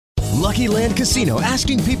Lucky Land Casino,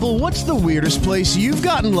 asking people, what's the weirdest place you've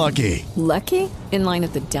gotten lucky? Lucky? In line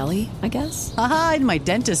at the deli, I guess? Aha, in my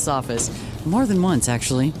dentist's office. More than once,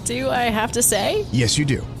 actually. Do I have to say? Yes, you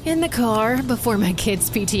do. In the car before my kids'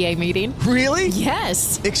 PTA meeting. Really?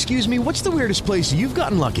 Yes. Excuse me, what's the weirdest place you've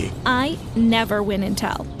gotten lucky? I never win and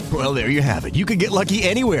tell. Well, there you have it. You can get lucky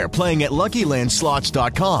anywhere, playing at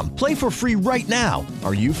LuckyLandSlots.com. Play for free right now.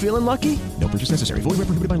 Are you feeling lucky? No purchase necessary. Void where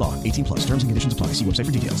prohibited by law. 18 plus. Terms and conditions apply. See website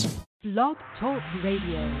for details. Blog Talk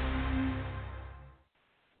Radio.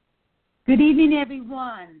 Good evening,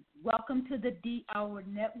 everyone. Welcome to the D Hour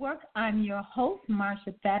Network. I'm your host,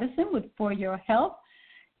 Marsha Thadison with For Your Health.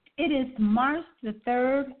 It is March the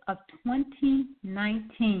 3rd of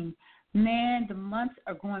 2019. Man, the months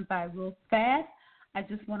are going by real fast. I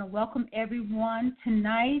just want to welcome everyone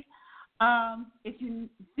tonight. If you've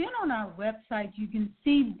been on our website, you can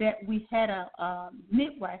see that we had a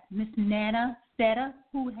midwife, Miss Nana Seta,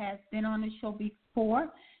 who has been on the show before.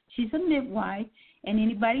 She's a midwife, and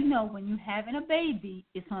anybody know when you're having a baby,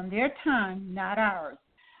 it's on their time, not ours.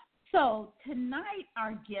 So tonight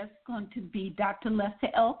our guest is going to be Dr. Lester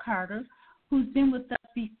L. Carter, who's been with us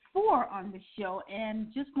before on the show,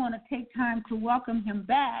 and just want to take time to welcome him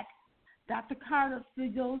back. Dr. Carter, for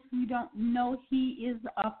those who don't know, he is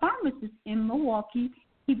a pharmacist in Milwaukee.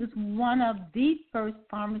 He was one of the first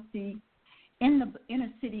pharmacies in the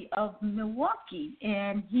inner city of Milwaukee,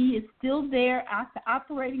 and he is still there after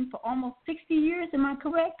operating for almost 60 years. Am I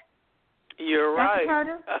correct? You're Dr. right.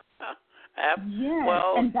 Carter? Yes.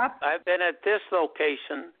 Well, and I've been at this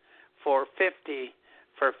location for 50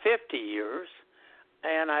 years,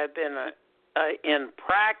 and I've been in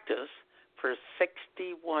practice for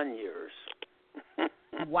 61 years.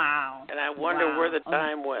 Wow. And I wonder where the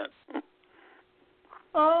time went.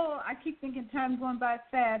 Oh, I keep thinking time's going by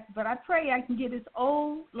fast, but I pray I can get as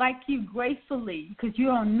old like you gracefully, because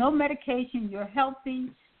you're on no medication, you're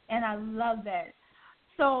healthy, and I love that.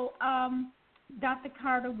 So Dr.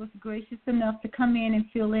 Carter was gracious enough to come in and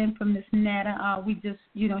fill in for Miss Nana. We just,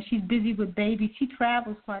 she's busy with babies. She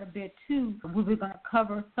travels quite a bit, too. We were going to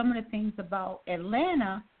cover some of the things about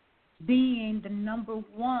Atlanta being the number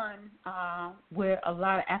one where a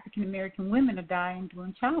lot of African-American women are dying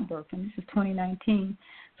during childbirth, and this is 2019.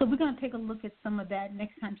 So we're going to take a look at some of that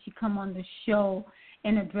next time she come on the show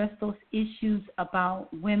and address those issues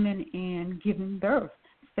about women and giving birth,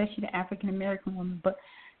 especially the African-American women. But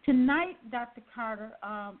tonight, Dr. Carter,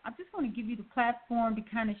 I just want to give you the platform to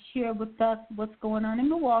kind of share with us what's going on in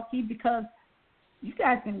Milwaukee, because you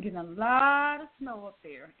guys have been getting a lot of snow up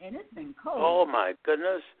there, and it's been cold. Oh, my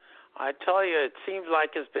goodness. I tell you, it seems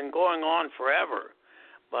like it's been going on forever.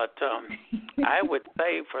 But I would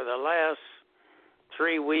say for the last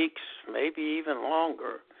 3 weeks, maybe even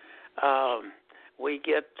longer, we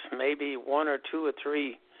get maybe 1 or 2 or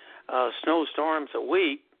 3 snowstorms a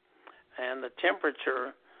week, and the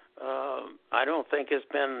temperature, I don't think has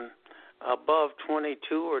been above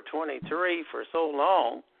 22 or 23 for so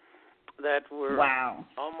long that we're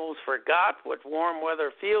almost forgot what warm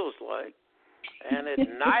weather feels like. And at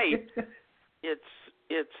night,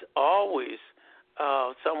 it's always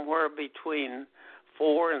somewhere between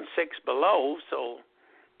 4 and 6 below. So,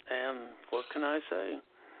 and what can I say?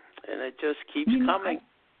 And it just keeps coming.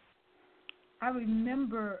 I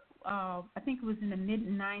remember, I think it was in the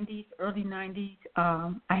mid-'90s, early '90s.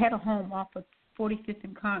 I had a home off of 45th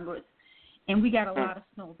and Congress, and we got a lot of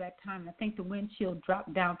snow that time. I think the wind chill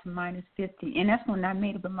dropped down to -50, and that's when I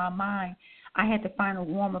made up in my mind I had to find a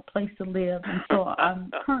warmer place to live, and so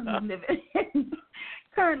I'm currently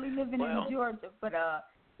living in Georgia. But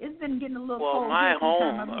it's been getting a little cold. Well, my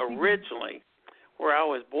home originally, where I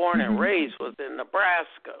was born and raised, was in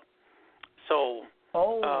Nebraska. So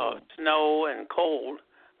snow and cold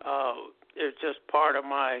is just part of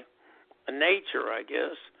my nature, I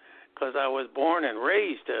guess, because I was born and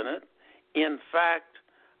raised in it. In fact,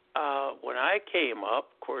 when I came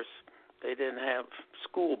up, of course, they didn't have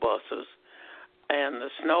school buses, and the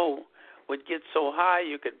snow would get so high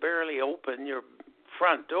you could barely open your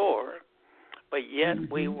front door, but yet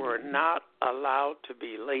we were not allowed to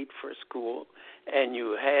be late for school, and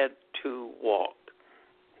you had to walk.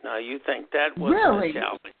 Now, you think that was a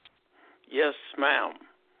challenge? Yes, ma'am.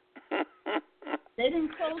 They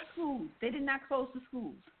didn't close schools. They did not close the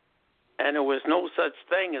schools. And there was no such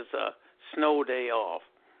thing as a snow day off.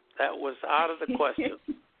 That was out of the question.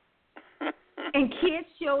 And kids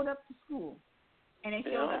showed up to school, and they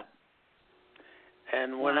showed up.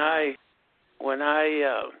 And when I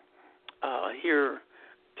hear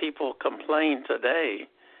people complain today,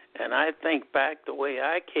 and I think back the way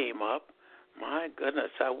I came up, my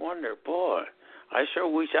goodness, I wonder, boy, I sure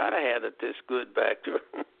wish I'd have had it this good back there.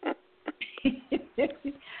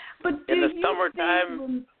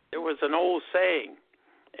 summertime, there was an old saying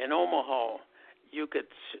in Omaha, you could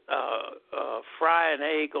fry an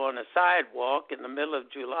egg on a sidewalk in the middle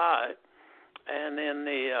of July, and in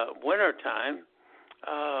the wintertime,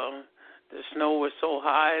 the snow was so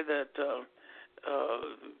high that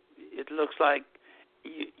it looks like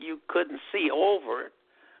you couldn't see over it,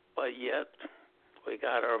 but yet we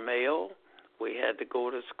got our mail. We had to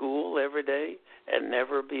go to school every day and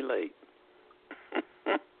never be late.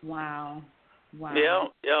 Wow. Yeah,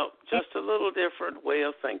 just a little different way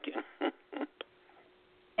of thinking.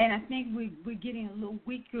 And I think we're getting a little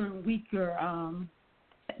weaker and weaker,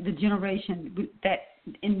 the generation, that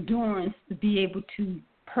endurance to be able to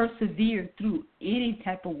persevere through any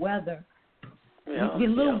type of weather. Yeah, we're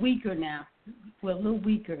a little weaker now. We're a little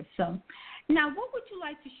weaker. So, now, what would you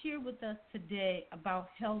like to share with us today about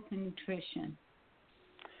health and nutrition?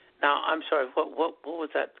 Now, I'm sorry, what was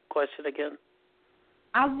that question again?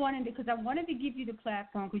 I wanted to give you the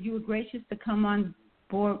platform because you were gracious to come on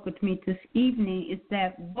board with me this evening. Is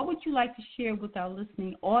that what would you like to share with our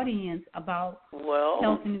listening audience about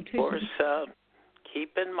health and nutrition? Of course,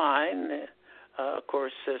 keep in mind, of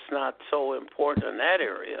course, it's not so important in that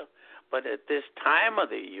area, but at this time of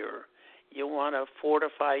the year, you want to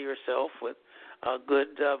fortify yourself with a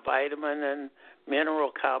good vitamin and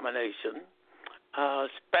mineral combination,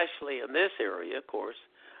 especially in this area, of course,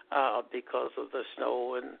 because of the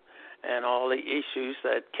snow and all the issues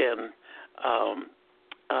that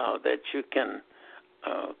you can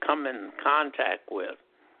come in contact with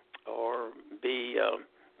or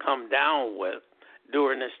come down with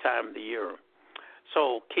during this time of the year.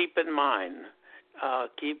 So keep in mind,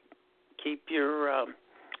 keep your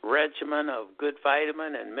regimen of good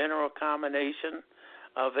vitamin and mineral combination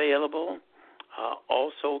available.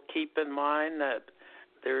 Also keep in mind that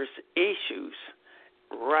there's issues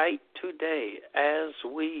right today as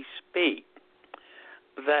we speak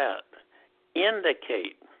that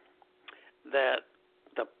indicate that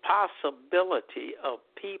the possibility of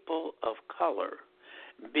people of color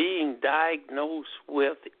being diagnosed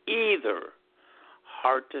with either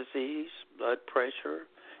heart disease, blood pressure,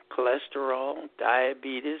 cholesterol,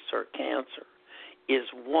 diabetes, or cancer is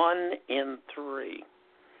 1 in 3.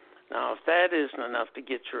 Now, if that isn't enough to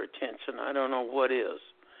get your attention, I don't know what is.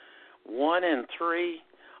 1 in 3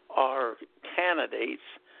 are candidates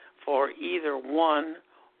for either one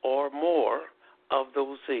or more of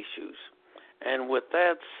those issues. And with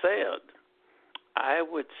that said, I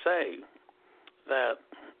would say that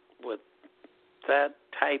with that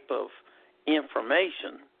type of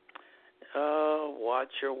information, watch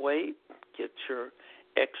your weight, get your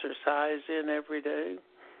exercise in every day,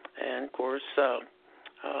 and of course,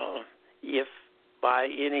 if by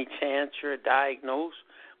any chance you're diagnosed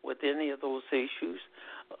with any of those issues,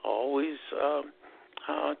 always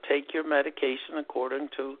take your medication according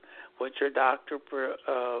to what your doctor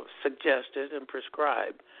suggested and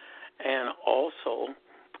prescribed. And also,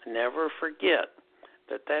 never forget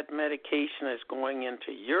that that medication is going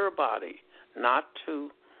into your body, not to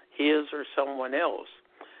his or someone else.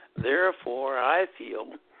 Therefore, I feel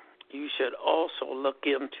you should also look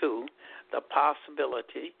into the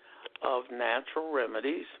possibility of natural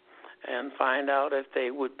remedies and find out if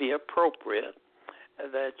they would be appropriate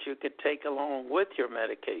that you could take along with your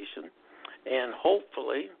medication and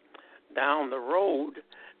hopefully down the road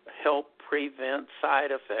help prevent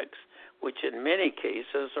side effects, which in many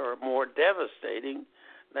cases are more devastating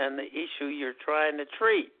than the issue you're trying to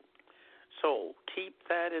treat. So keep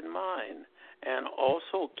that in mind, and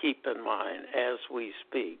also keep in mind as we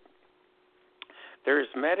speak, there's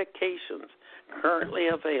medications currently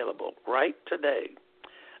available right today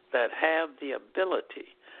that have the ability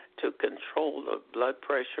to control the blood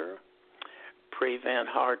pressure, prevent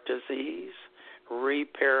heart disease,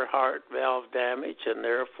 repair heart valve damage, and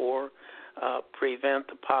therefore prevent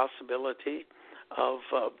the possibility of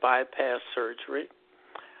bypass surgery,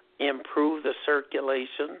 improve the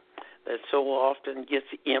circulation that so often gets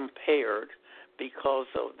impaired because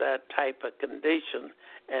of that type of condition,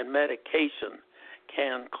 and medication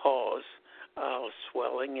can cause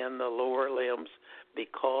swelling in the lower limbs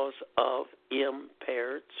because of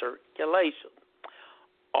impaired circulation.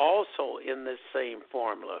 Also in this same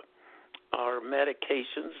formula are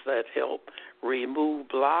medications that help remove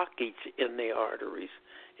blockage in the arteries,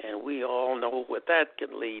 and we all know what that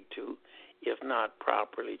can lead to if not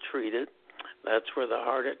properly treated. That's where the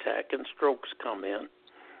heart attack and strokes come in.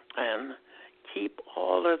 And keep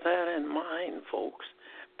all of that in mind, folks,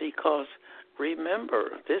 because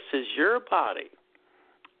remember, this is your body,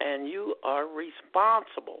 and you are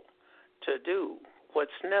responsible to do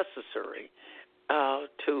what's necessary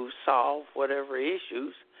to solve whatever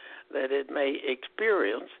issues that it may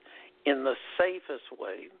experience in the safest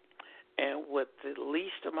way and with the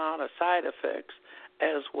least amount of side effects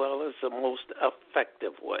as well as the most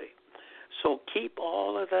effective way. So keep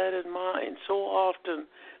all of that in mind. So often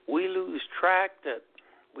we lose track that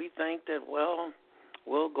we think that, well,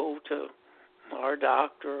 we'll go to our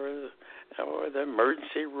doctor or the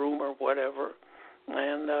emergency room or whatever,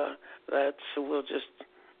 and we'll just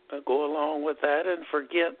go along with that and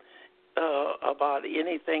forget about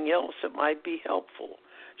anything else that might be helpful.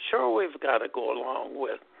 Sure, we've got to go along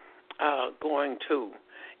with going to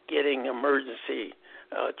getting emergency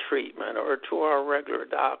treatment or to our regular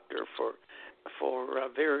doctor for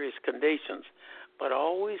various conditions, but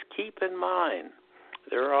always keep in mind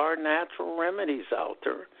there are natural remedies out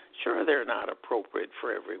there. Sure, they're not appropriate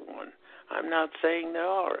for everyone. I'm not saying they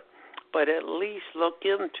are, but at least look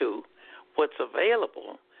into what's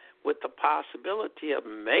available with the possibility of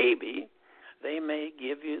maybe they may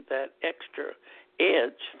give you that extra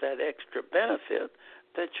edge, that extra benefit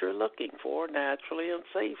that you're looking for naturally and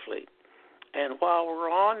safely. And while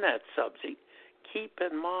we're on that subject, keep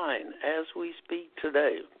in mind as we speak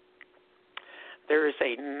today, there is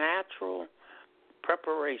a natural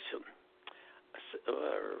preparation,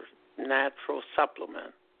 natural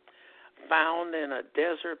supplement found in a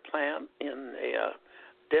desert plant in a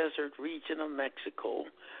desert region of Mexico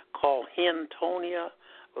called Hentonia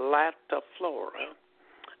lactiflora,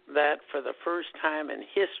 that for the first time in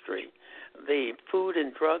history, the Food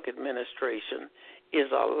and Drug Administration is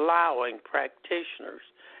allowing practitioners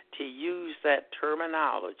to use that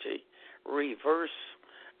terminology, reverse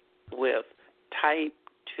with type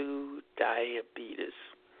 2 diabetes.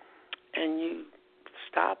 And you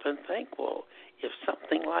stop and think, well, if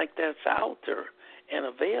something like that's out there and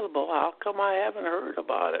available, how come I haven't heard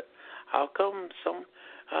about it? How come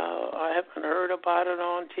I haven't heard about it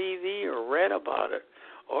on TV or read about it,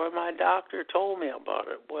 or my doctor told me about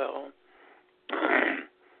it? Well,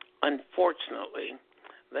 unfortunately,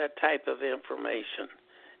 that type of information,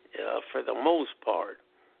 for the most part,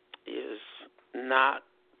 is not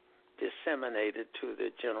disseminated to the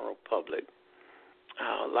general public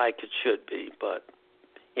like it should be. But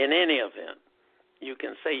in any event, you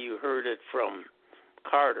can say you heard it from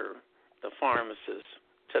Carter, the pharmacist,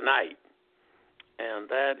 tonight, and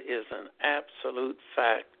that is an absolute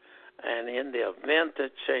fact. And in the event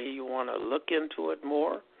that, say, you want to look into it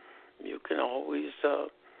more, you can always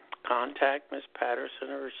contact Ms. Patterson,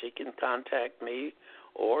 or she can contact me,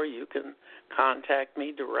 or you can contact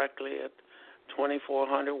me directly at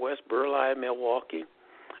 2400 West Burleigh, Milwaukee,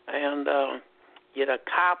 and get a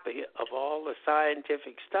copy of all the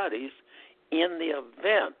scientific studies in the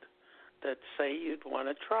event that, say, you'd want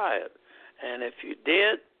to try it. And if you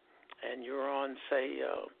did, and you're on, say,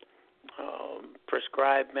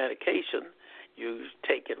 prescribed medication, you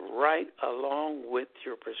take it right along with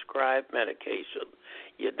your prescribed medication.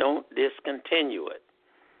 You don't discontinue it.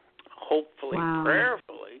 Hopefully,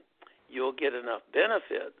 prayerfully, you'll get enough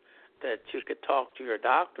benefit that you could talk to your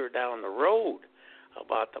doctor down the road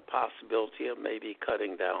about the possibility of maybe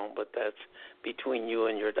cutting down, but that's between you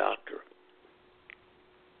and your doctor.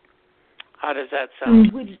 How does that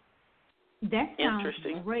sound? That sounds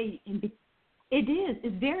interesting. Great. And it is.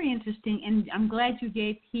 It's very interesting, and I'm glad you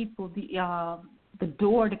gave people the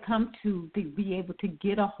door to come to be able to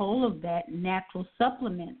get a hold of that natural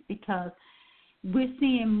supplement, because we're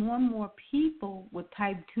seeing more and more people with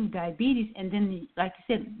type 2 diabetes, and then, like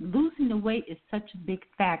you said, losing the weight is such a big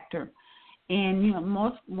factor. And,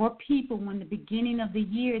 more people, when the beginning of the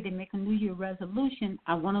year, they make a New Year resolution,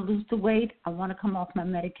 I want to lose the weight, I want to come off my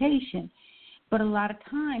medication. But a lot of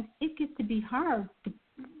times it gets to be hard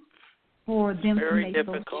for them to make those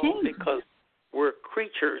changes. Very difficult because we're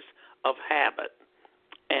creatures of habit.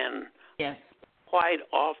 And yes, quite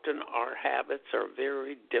often our habits are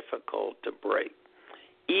very difficult to break.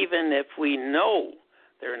 Even if we know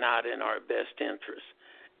they're not in our best interest,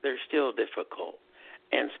 they're still difficult.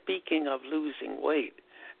 And speaking of losing weight,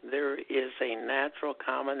 there is a natural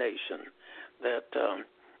combination that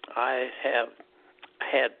I have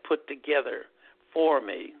had put together for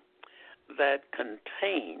me that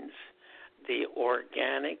contains the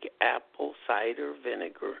organic apple cider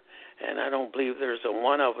vinegar. And I don't believe there's a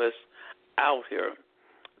one of us out here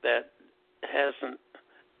that hasn't,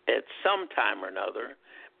 at some time or another,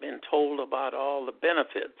 been told about all the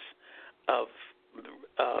benefits of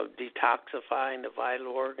detoxifying the vital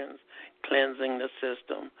organs, cleansing the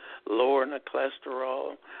system, lowering the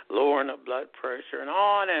cholesterol, lowering the blood pressure, and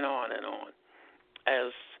on and on and on,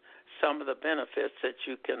 as some of the benefits that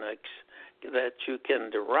you can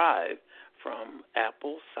derive from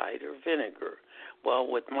apple cider vinegar. Well,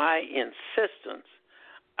 with my insistence,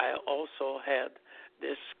 I also had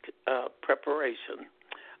this preparation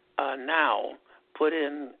now put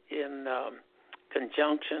in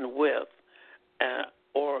conjunction with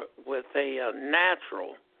or with a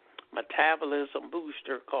natural metabolism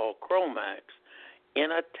booster called Chromax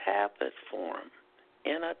in a tablet form.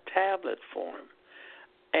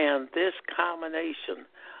 And this combination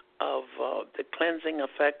of the cleansing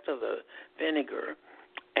effect of the vinegar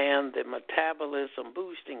and the metabolism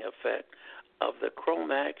boosting effect of the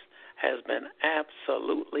Chromax has been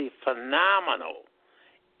absolutely phenomenal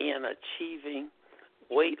in achieving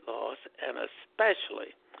weight loss, and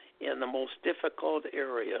especially in the most difficult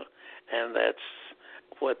area, and that's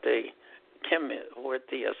what the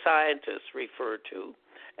scientists refer to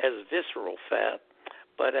as visceral fat,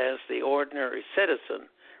 but as the ordinary citizen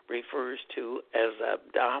refers to as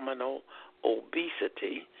abdominal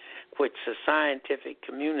obesity, which the scientific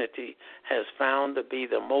community has found to be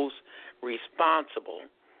the most responsible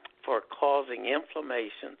for causing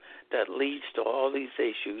inflammation that leads to all these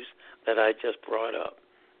issues that I just brought up,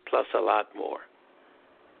 plus a lot more.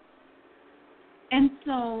 And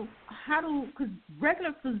so because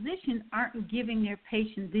regular physicians aren't giving their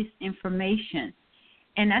patients this information.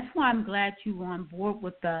 And that's why I'm glad you were on board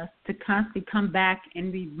with us to constantly come back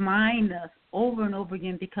and remind us over and over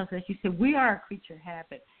again, because as you said, we are a creature of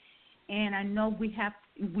habit. And I know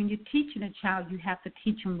when you're teaching a child, you have to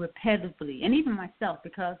teach them repetitively. And even myself,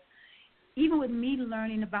 because even with me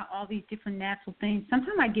learning about all these different natural things,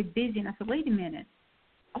 sometimes I get busy and I say, wait a minute,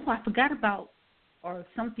 I forgot about, or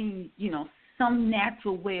something, some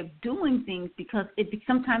natural way of doing things, because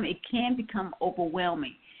sometimes it can become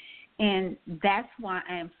overwhelming. And that's why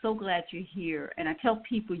I am so glad you're here. And I tell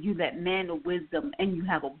people you that man of wisdom, and you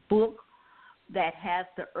have a book that has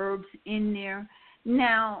the herbs in there.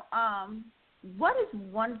 Now, what is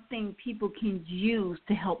one thing people can use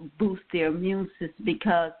to help boost their immune system?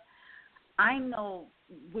 Because I know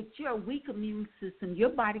with your weak immune system, your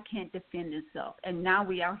body can't defend itself. And now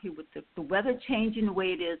we are here with the weather changing the way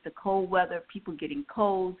it is, the cold weather, people getting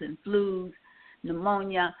colds and flus,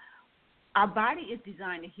 pneumonia. Our body is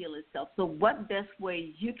designed to heal itself. So what best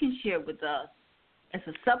ways you can share with us as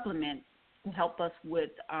a supplement to help us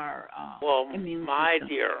with our immune system? Well, my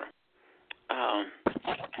dear,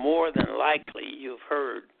 more than likely you've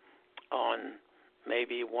heard on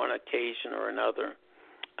maybe one occasion or another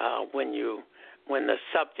when the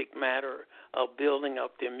subject matter of building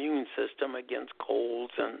up the immune system against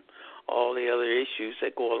colds and all the other issues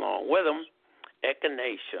that go along with them,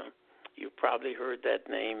 echinacea. You've probably heard that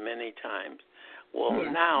name many times. Well,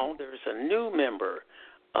 Now there's a new member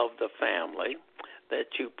of the family that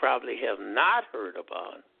you probably have not heard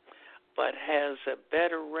about, but has a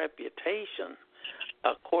better reputation,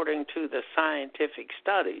 according to the scientific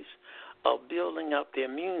studies, of building up the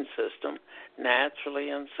immune system naturally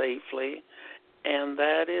and safely, and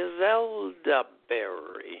that is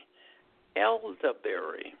elderberry.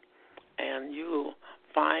 Elderberry. And you'll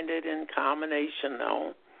find it in combination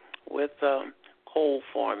now with cold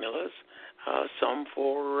formulas, some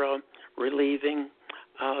for relieving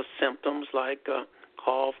symptoms like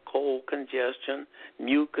cough, cold, congestion,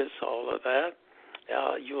 mucus, all of that.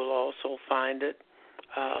 You'll also find it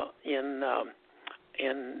in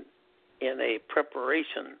a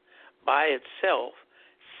preparation by itself,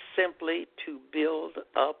 simply to build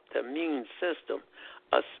up the immune system,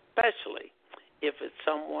 especially if it's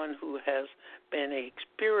someone who has been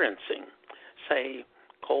experiencing, say,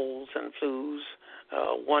 colds and flus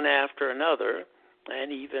one after another,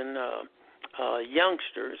 and even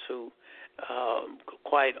youngsters who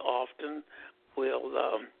quite often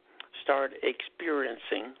will start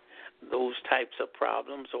experiencing those types of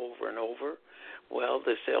problems over and over. Well,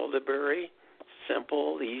 this elderberry,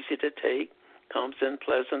 simple, easy to take, comes in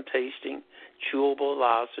pleasant tasting, chewable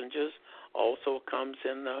lozenges, also comes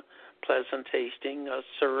in pleasant tasting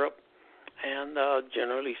syrup, and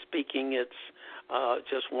generally speaking, it's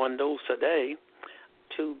just one dose a day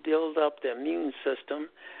to build up the immune system,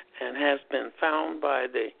 and has been found by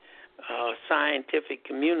the scientific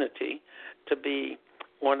community to be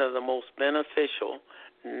one of the most beneficial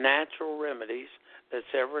natural remedies that's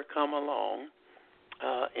ever come along,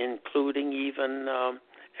 including even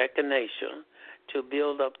echinacea, to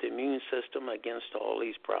build up the immune system against all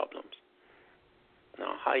these problems.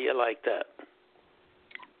 Now, how you like that?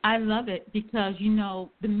 I love it, because,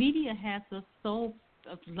 the media has us a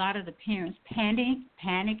lot of the parents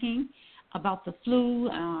panicking about the flu,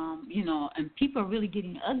 and people are really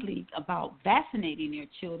getting ugly about vaccinating their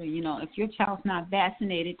children. If your child's not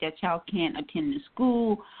vaccinated, that child can't attend the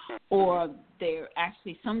school, or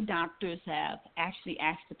some doctors have actually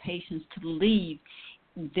asked the patients to leave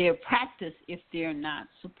their practice if they're not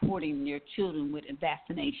supporting their children with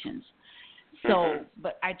vaccinations. So,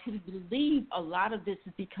 but I truly believe a lot of this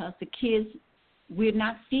is because we're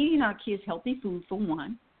not feeding our kids healthy food, for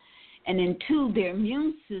one, and then two, their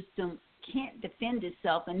immune system can't defend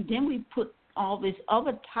itself, and then we put all this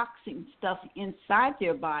other toxic stuff inside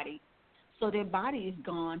their body, so their body is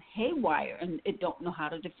gone haywire, and it don't know how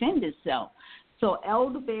to defend itself. So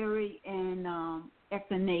elderberry and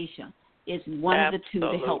echinacea is one of the two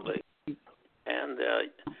to help. And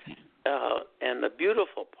and the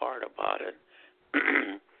beautiful part about it,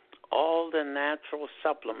 all the natural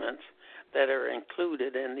supplements that are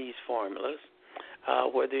included in these formulas,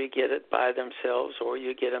 whether you get it by themselves or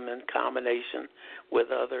you get them in combination with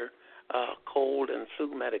other cold and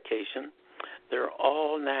flu medication, they're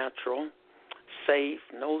all natural, safe,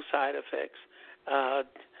 no side effects,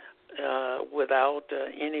 without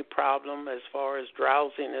any problem as far as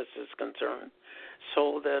drowsiness is concerned,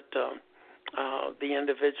 so that the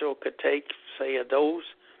individual could take, say, a dose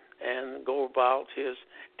and go about his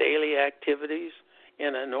daily activities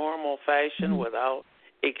in a normal fashion without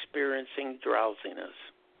experiencing drowsiness.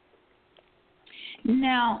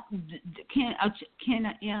 Now, can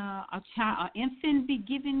an infant be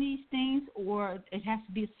given these things, or it has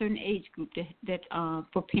to be a certain age group that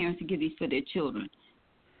for parents to give these for their children?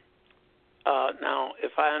 Now,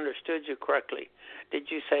 if I understood you correctly, did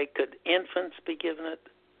you say could infants be given it?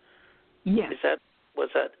 Yes. Was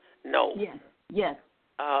that no? Yes. Yes.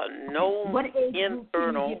 No what age internal group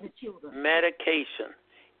can you give the children? medication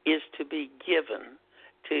is to be given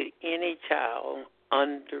to any child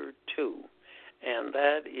under 2, and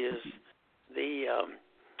that is the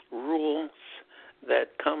rules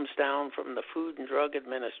that comes down from the Food and Drug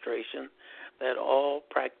Administration that all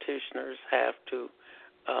practitioners have to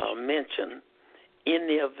mention in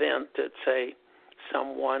the event that, say,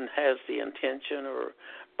 someone has the intention or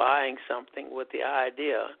buying something with the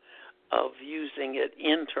idea of using it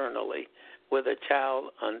internally with a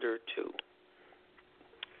child under 2.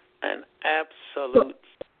 An absolute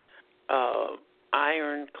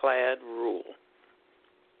ironclad rule.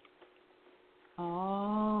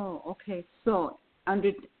 Oh, okay. So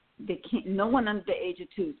no one under the age of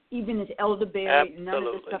 2, even as elderberry, none of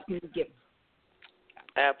the stuff you give.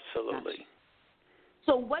 Absolutely. Gotcha.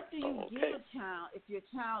 So what do you give a child if your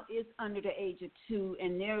child is under the age of 2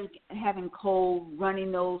 and they're having cold, runny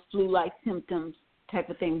nose, flu-like symptoms type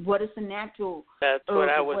of thing? What is the natural? That's what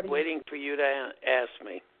I was waiting for you to ask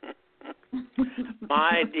me.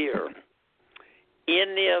 My dear,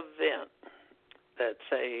 in the event that,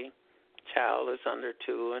 say, child is under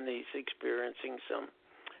 2 and he's experiencing some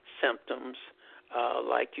symptoms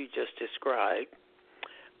like you just described,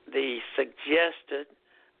 the suggested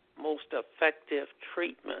most effective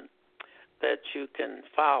treatment that you can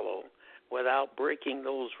follow without breaking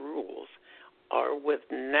those rules are with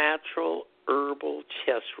natural herbal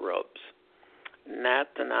chest rubs.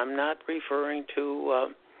 And I'm not referring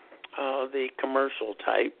to the commercial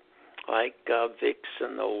type like Vicks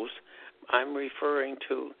and those. I'm referring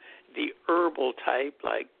to the herbal type,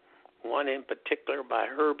 like one in particular by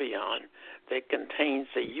Herbion that contains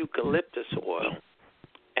the eucalyptus oil,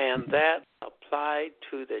 and that applied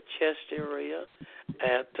to the chest area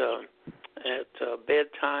at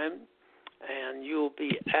bedtime, and you'll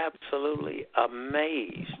be absolutely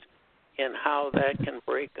amazed in how that can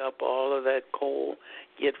break up all of that cold,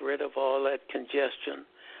 get rid of all that congestion,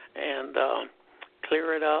 and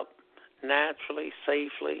clear it up naturally,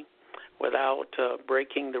 safely, without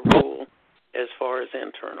breaking the rule as far as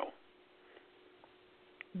internal.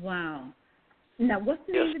 Wow. Now, what's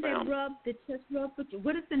the name of that rub, the chest rub?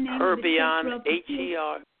 What is the name Herbion, of the chest rub?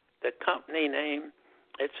 H-E-R, the company name.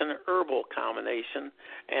 It's an herbal combination,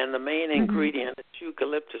 and the main ingredient is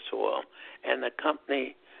eucalyptus oil, and the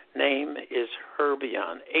company name is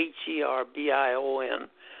Herbion, Herbion,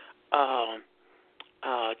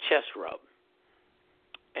 chest rub.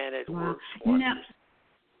 And it works wonders.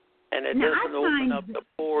 And it doesn't open up the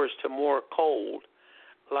pores to more cold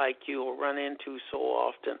like you'll run into so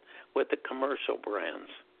often with the commercial brands.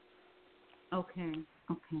 Okay.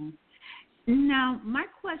 Now, my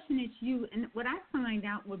question is and what I find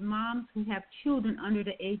out with moms who have children under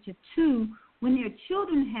the age of 2, when their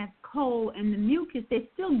children have cold and the mucus, they're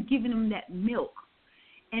still giving them that milk.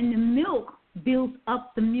 And the milk builds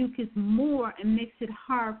up the mucus more and makes it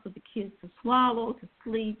hard for the kids to swallow, to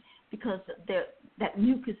sleep, because that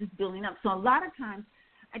mucus is building up. So a lot of times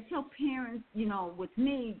I tell parents, with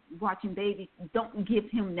me watching babies, don't give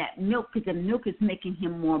him that milk because the milk is making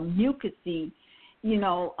him more mucusy,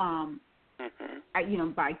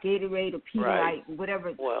 by Gatorade or Pedialyte,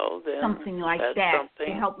 whatever, well, then something like that to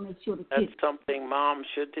help make sure the kids. That's something mom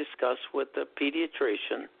should discuss with the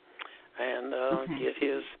pediatrician and get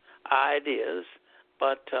his ideas.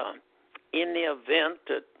 But in the event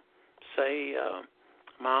that, say,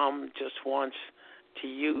 mom just wants to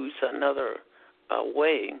use another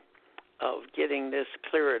way of getting this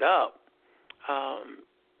cleared up,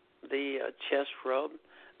 the chest rub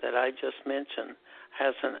that I just mentioned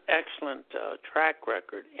has an excellent track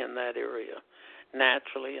record in that area,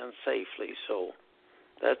 naturally and safely. So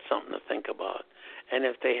that's something to think about. And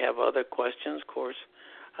if they have other questions, of course,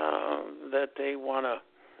 that they want to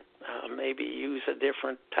maybe use a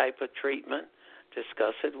different type of treatment,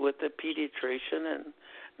 discuss it with the pediatrician, and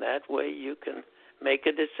that way you can make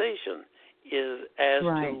a decision as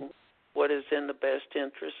to what is in the best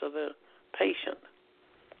interest of the patient.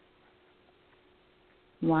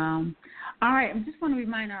 Wow. All right. I just want to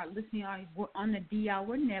remind our listening audience, we're on the D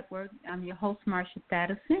Hour Network. I'm your host, Marsha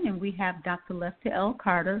Thadison, and we have Dr. Lester L.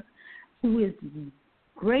 Carter, who is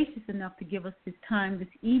gracious enough to give us his time this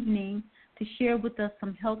evening to share with us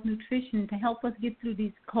some health nutrition to help us get through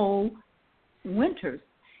these cold winters.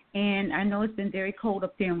 And I know it's been very cold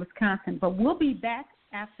up there in Wisconsin, but we'll be back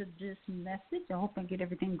after this message. I hope I get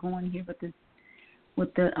everything going here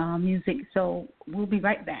with the music. So we'll be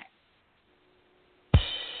right back.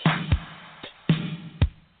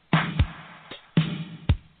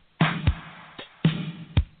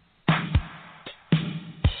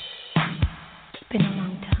 It's been a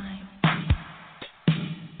long time.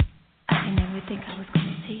 I never think I was going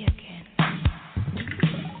to see you again.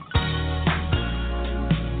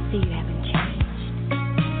 See, you haven't changed.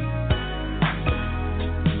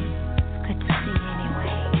 It's good to see you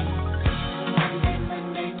anyway.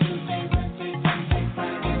 Monday, Tuesday, Wednesday, Thursday,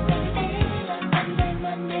 Friday, Saturday.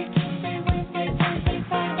 Monday, Tuesday, Wednesday, Thursday,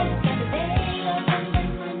 Friday, Saturday.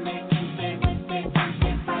 Monday, Tuesday, Wednesday,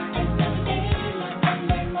 Thursday, Friday, Saturday.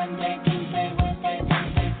 Monday, Tuesday, Wednesday,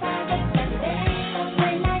 Thursday, Friday, Saturday.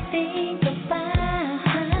 When I think about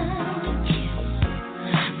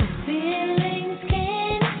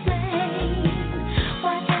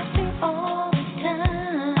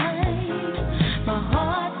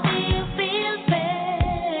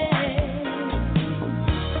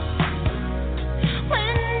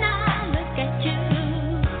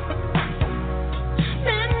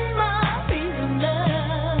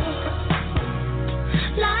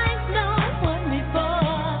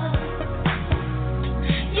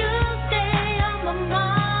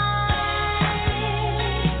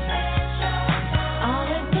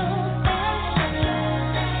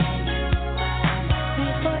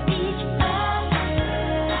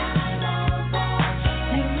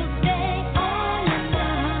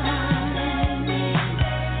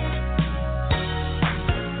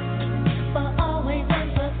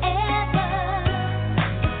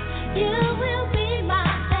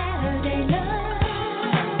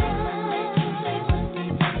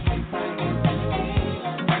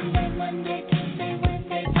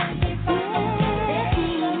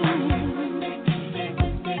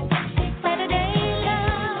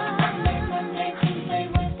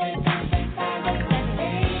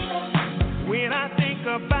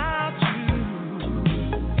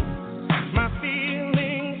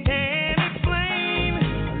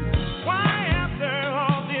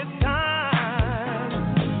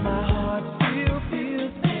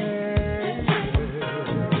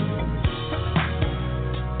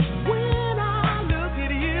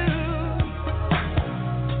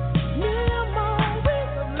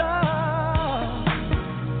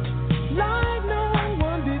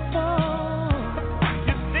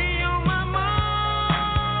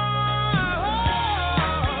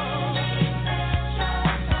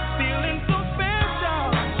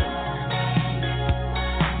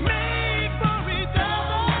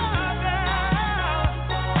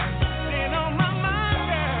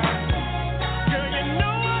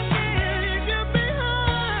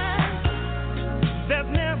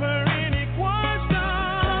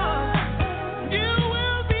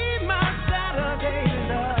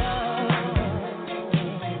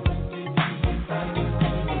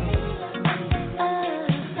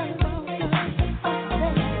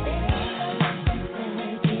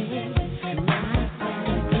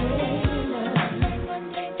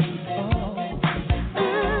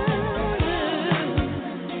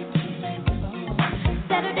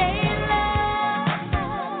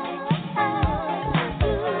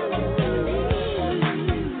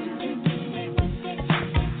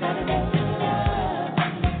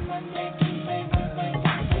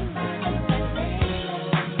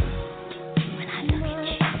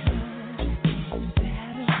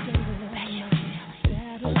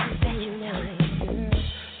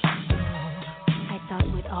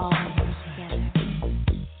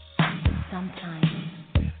sometimes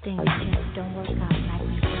things just don't work out like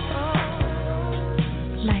we planned.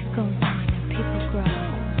 Life goes on and people grow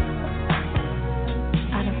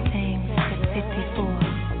out of things that fit before.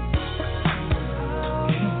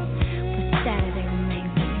 But Saturday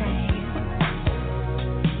remains the same,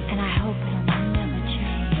 and I hope it'll never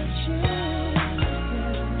change.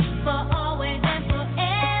 For always and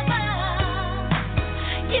forever,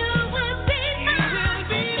 you will be mine.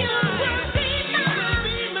 You will be mine.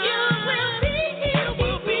 You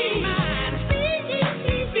will be mine.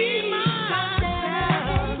 Be mine.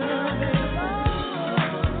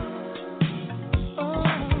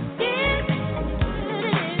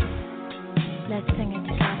 Let's sing it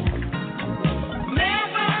together.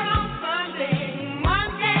 Never on Sunday,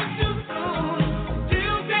 Monday too soon,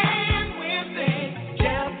 Tuesday and Wednesday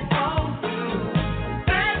just won't do.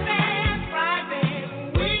 Thursday and Friday,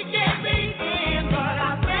 weekend begin, but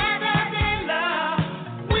our Saturday love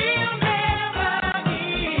will never end.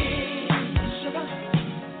 Sugar.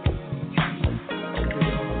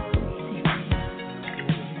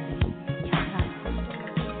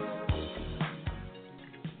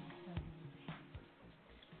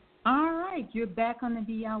 All right, you're back on the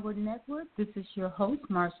D Hour Network. This is your host,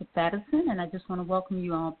 Marsha Thadison, and I just want to welcome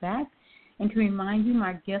you all back. And to remind you,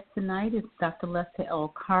 my guest tonight is Dr. Lester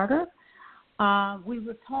L. Carter. We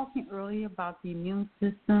were talking earlier about the immune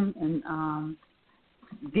system and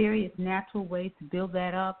various natural ways to build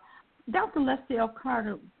that up. Dr. Lester L.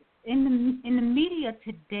 Carter, in the media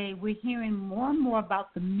today, we're hearing more and more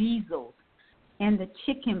about the measles and the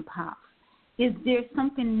chicken pox. Is there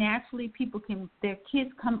something naturally their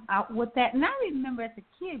kids come out with that? And I remember as a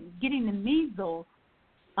kid getting the measles,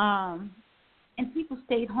 and people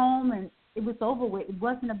stayed home and it was over with. It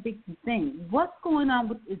wasn't a big thing. What's going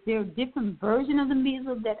on is there a different version of the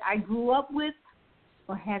measles that I grew up with,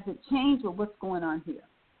 or has it changed, or what's going on here?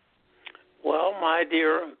 Well, my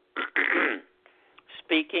dear,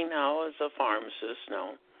 speaking now as a pharmacist,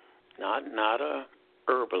 not a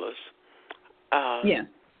herbalist. Yeah.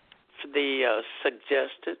 The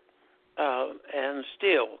suggested and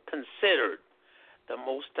still considered the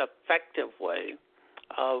most effective way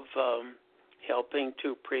of helping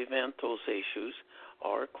to prevent those issues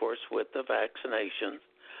are, of course, with the vaccinations.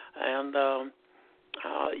 And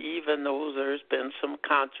even though there's been some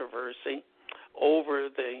controversy over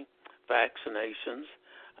the vaccinations,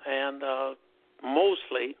 and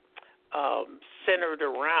mostly centered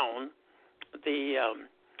around the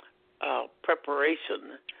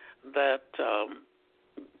preparation that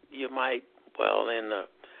you might, in the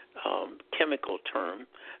chemical term,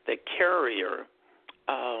 the carrier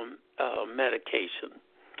medication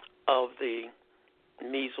of the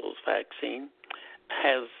measles vaccine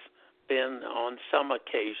has been on some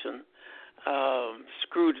occasion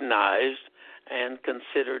scrutinized and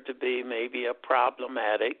considered to be maybe a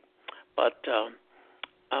problematic. But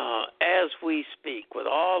as we speak, with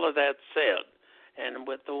all of that said, and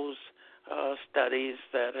with those studies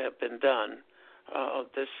that have been done,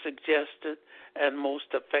 the suggested and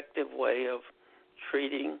most effective way of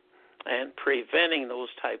treating and preventing those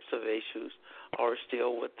types of issues are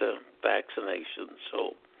still with the vaccination.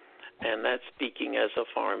 So, and that's speaking as a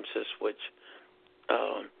pharmacist, which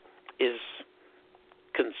is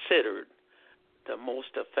considered the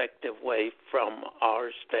most effective way from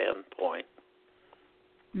our standpoint.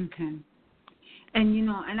 Okay. And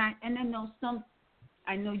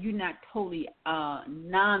I know you're not totally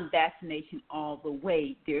non-vaccination all the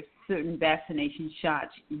way. There's certain vaccination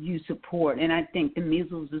shots you support, and I think the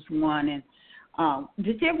measles is one. And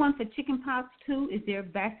is there one for chickenpox too? Is there a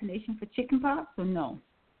vaccination for chickenpox or no?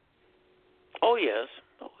 Oh yes,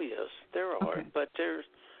 there are. Okay. But there's,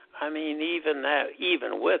 even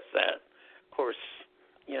with that, of course,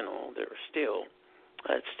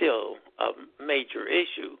 it's still a major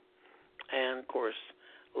issue, and of course,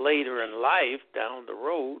 later in life, down the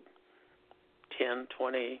road, 10,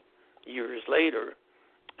 20 years later,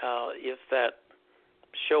 if that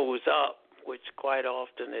shows up, which quite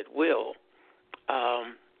often it will,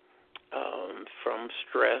 from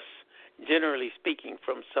stress, generally speaking,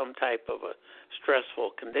 from some type of a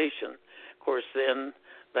stressful condition, of course, then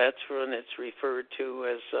that's when it's referred to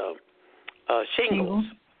as shingles.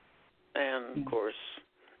 And, of course,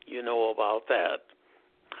 you know about that,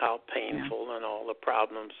 how painful and all the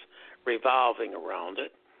problems revolving around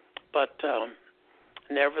it. But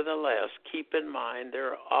nevertheless, keep in mind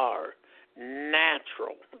there are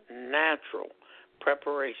natural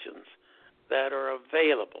preparations that are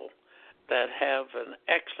available that have an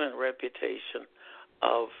excellent reputation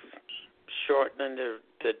of shortening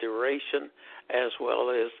the duration as well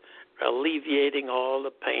as alleviating all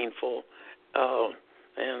the painful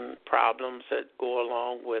and problems that go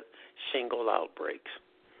along with shingle outbreaks.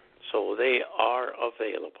 So they are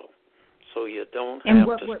available. So you don't have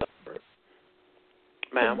to suffer.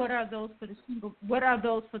 Ma'am? So what are those for the shingle? What are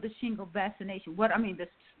those for the shingle vaccination? The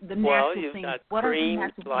natural well, you've things? got What creams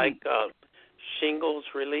are the natural like Shingles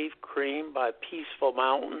Relief Cream by Peaceful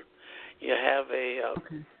Mountain. You have a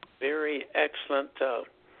very excellent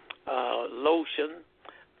lotion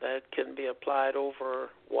that can be applied over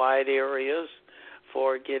wide areas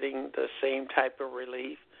for getting the same type of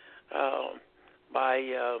relief by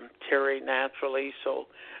Terry Naturally. So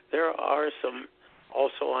there are some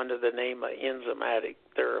also under the name of enzymatic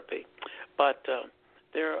therapy. But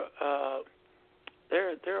there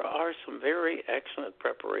are some very excellent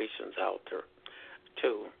preparations out there,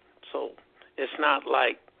 too. So it's not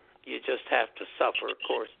like you just have to suffer. Of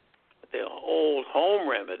course, the old home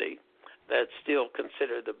remedy that's still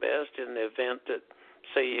considered the best in the event that,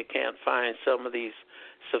 say, you can't find some of these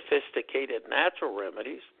sophisticated natural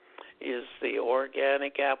remedies is the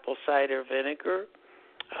organic apple cider vinegar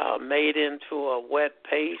made into a wet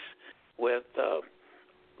paste with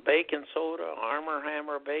baking soda, Armour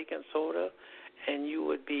Hammer baking soda, and you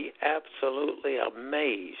would be absolutely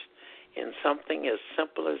amazed in something as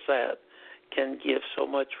simple as that can give so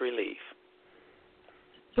much relief.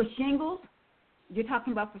 For shingles? You're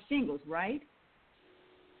talking about for shingles, right?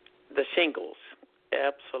 The shingles,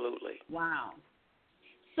 absolutely. Wow.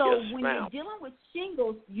 So when you're dealing with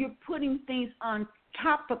shingles, you're putting things on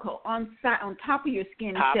topical, on top of your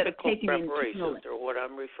skin instead of taking it. Topical preparations are what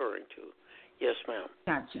I'm referring to. Yes, ma'am.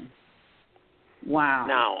 Gotcha. Wow.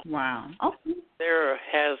 Now, okay. There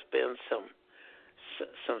has been some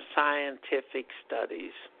scientific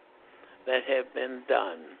studies that have been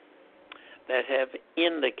done that have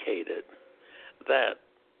indicated that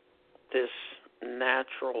this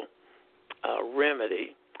natural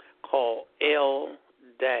remedy called L-glut,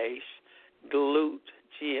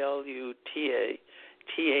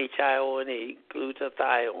 G-L-U-T-A-T-H-I-O-N-E,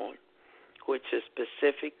 glutathione, which is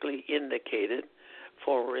specifically indicated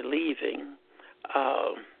for relieving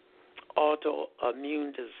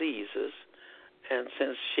autoimmune diseases. And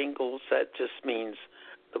since shingles, that just means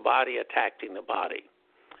the body attacking the body.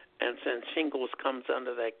 And since shingles comes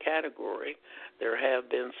under that category, there have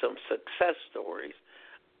been some success stories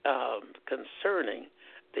concerning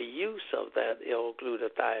the use of that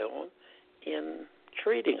L-glutathione in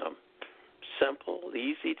treating them. Simple,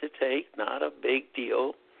 easy to take, not a big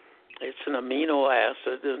deal. It's an amino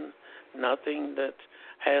acid and nothing that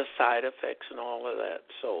has side effects and all of that.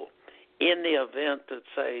 So in the event that,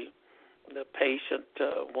 say, the patient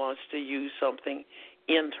wants to use something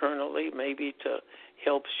internally, maybe to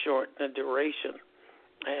help shorten the duration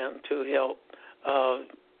and to help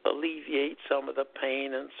alleviate some of the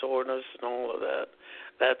pain and soreness and all of that,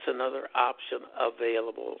 that's another option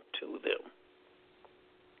available to them.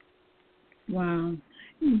 Wow.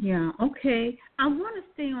 Yeah, okay. I want to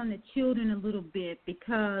stay on the children a little bit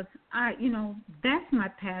because that's my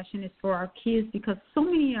passion is for our kids because so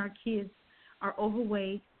many of our kids are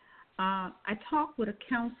overweight. I talked with a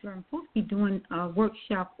counselor. I'm supposed to be doing a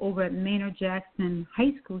workshop over at Maynard Jackson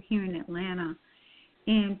High School here in Atlanta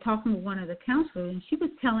and talking with one of the counselors, and she was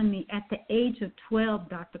telling me at the age of 12,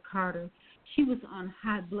 Dr. Carter, she was on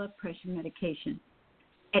high blood pressure medication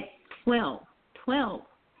at 12.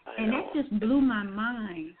 And that just blew my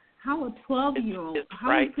mind. How a 12-year-old, how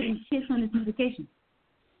are you putting kids on this medication?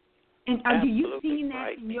 And are you seeing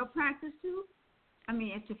that in your practice too? I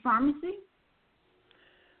mean, at your pharmacy?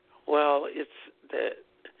 Well, it's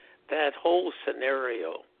that whole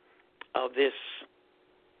scenario of this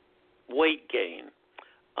weight gain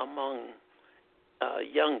among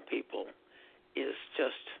young people is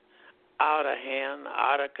just out of hand,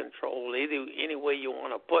 out of control, any way you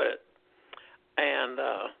want to put it. And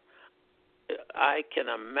I can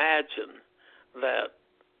imagine that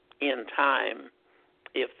in time,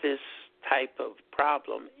 if this type of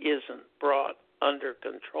problem isn't brought under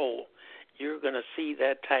control, you're going to see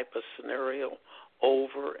that type of scenario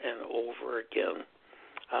over and over again.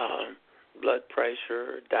 Blood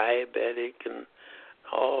pressure, diabetic, and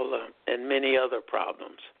and many other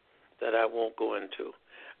problems that I won't go into.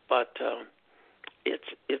 But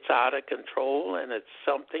it's out of control, and it's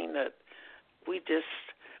something that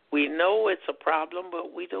we know it's a problem,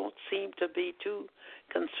 but we don't seem to be too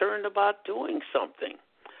concerned about doing something.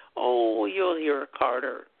 Oh, you'll hear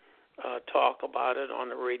Carter talk about it on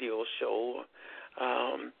the radio show,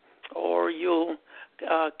 or you'll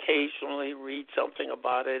occasionally read something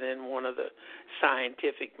about it in one of the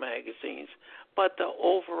scientific magazines. But the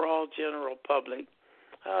overall general public,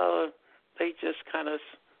 they just kind of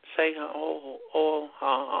say,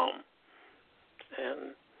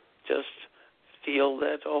 and just feel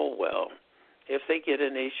that, oh, well, if they get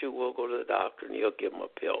an issue, we'll go to the doctor and he'll give them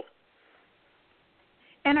a pill.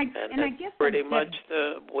 And I that's guess pretty much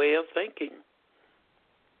the way of thinking.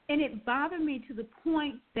 And it bothered me to the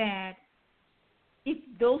point that if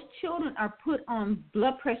those children are put on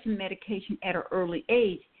blood pressure medication at an early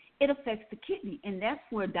age, it affects the kidney, and that's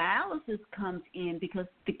where dialysis comes in because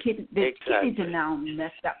the kidneys are now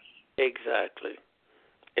messed up. Exactly.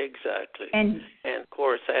 And of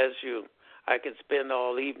course, I could spend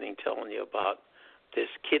all evening telling you about this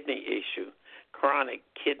kidney issue, chronic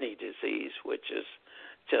kidney disease, which is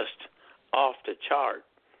just off the chart.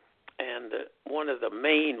 And one of the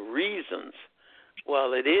main reasons,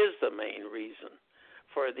 well, it is the main reason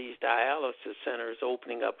for these dialysis centers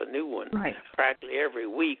opening up a new one practically every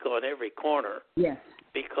week on every corner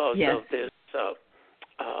because of this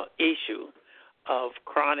issue of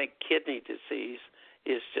chronic kidney disease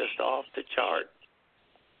is just off the chart.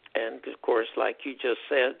 And, of course, like you just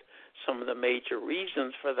said, some of the major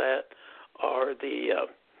reasons for that are the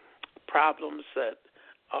problems that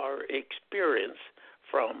are experienced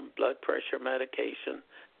from blood pressure medication,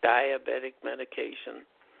 diabetic medication,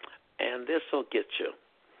 and this will get you.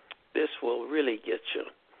 This will really get you.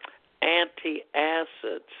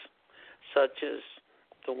 Antacids, such as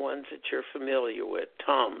the ones that you're familiar with,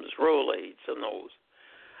 Tums, Rolaids, and those,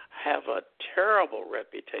 have a terrible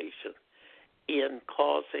reputation in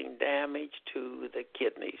causing damage to the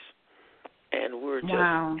kidneys. And we're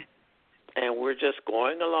just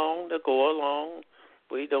going along to go along.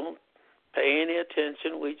 We don't pay any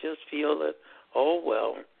attention. We just feel that, oh,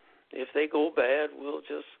 well, if they go bad, we'll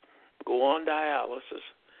just go on dialysis.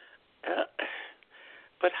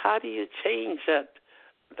 But how do you change that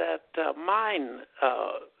mind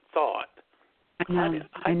thought?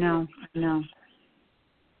 I know.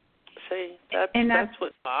 See, that's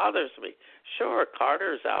what bothers me. Sure,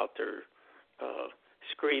 Carter's out there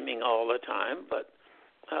screaming all the time, but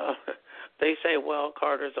they say, well,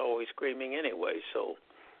 Carter's always screaming anyway. So,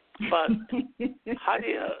 but how do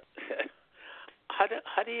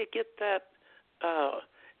you get that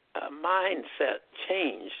mindset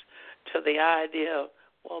changed to the idea?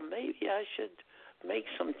 Well, maybe I should make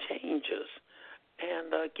some changes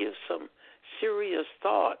and give some serious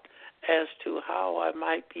thought as to how I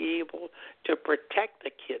might be able to protect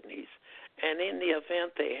the kidneys. And in the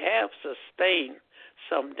event they have sustained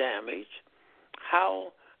some damage,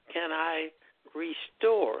 how can I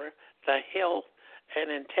restore the health and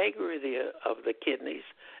integrity of the kidneys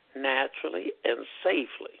naturally and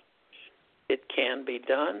safely? It can be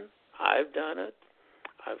done. I've done it.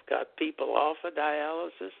 I've got people off of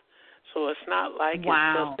dialysis, so it's not like it's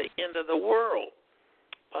just the end of the world.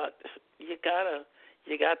 But you got to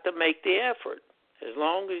make the effort. As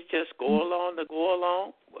long as you just go along,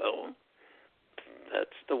 well, that's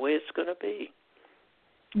the way it's going to be.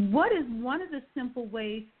 What is one of the simple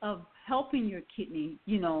ways of helping your kidney?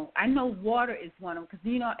 I know water is one of them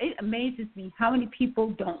because, it amazes me how many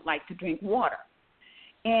people don't like to drink water.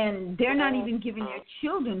 And they're not even giving their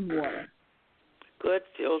children water. Good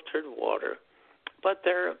filtered water. But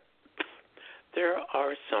there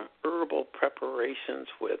are some herbal preparations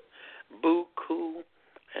with buku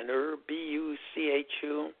and herb,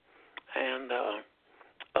 B-U-C-H-U, and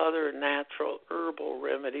other natural herbal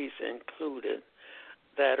remedies included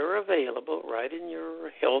that are available right in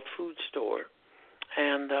your health food store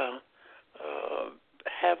and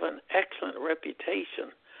have an excellent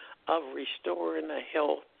reputation of restoring the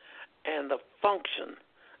health and the function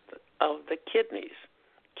of the kidneys.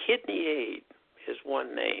 Kidney Aid is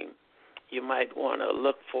one name you might want to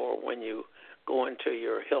look for when you go into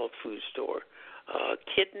your health food store.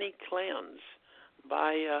 Kidney Cleanse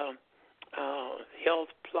by Health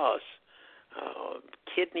Plus,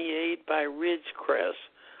 Kidney Aid by Ridgecrest,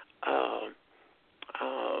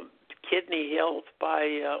 Kidney Health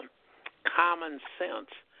by Common Sense.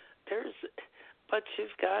 But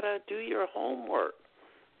you've got to do your homework.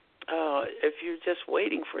 If you're just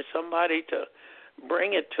waiting for somebody to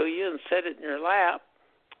bring it to you and set it in your lap,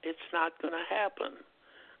 it's not going to happen.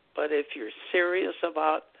 But if you're serious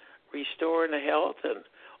about restoring the health,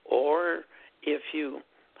 or if you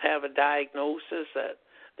have a diagnosis that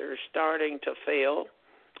they're starting to fail,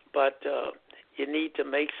 but you need to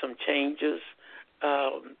make some changes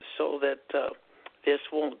so that this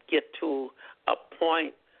won't get to a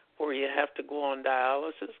point where you have to go on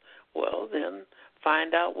dialysis, well, then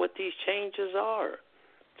find out what these changes are.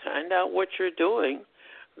 Find out what you're doing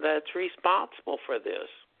that's responsible for this.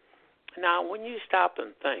 Now, when you stop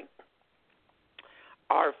and think,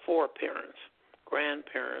 our foreparents,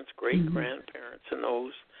 grandparents, great-grandparents, and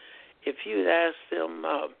those, if you'd ask them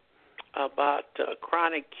about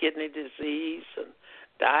chronic kidney disease and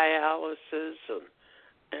dialysis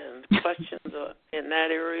and questions in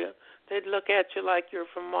that area, they'd look at you like you're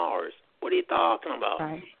from Mars. What are you talking about?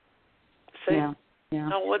 Right. See? Yeah.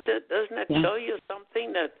 Now, doesn't that show you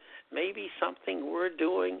something, that maybe something we're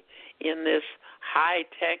doing in this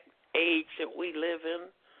high-tech age that we live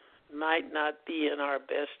in might not be in our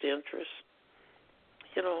best interest?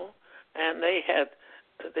 You know, and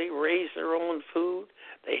they raised their own food.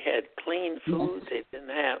 They had clean food. They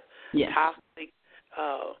didn't have toxic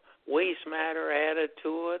waste matter added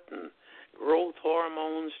to it and growth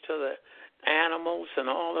hormones to the animals and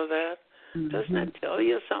all of that. Doesn't that tell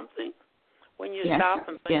you something when you stop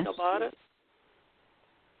and think about it?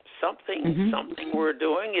 Something we're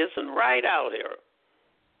doing isn't right out here.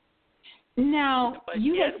 Now, but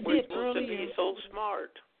you yet had we're said supposed earlier. to be so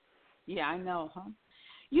smart. Yeah, I know, huh?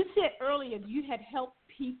 You said earlier you had helped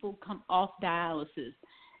people come off dialysis.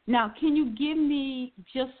 Now, can you give me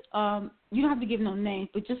just, you don't have to give no names,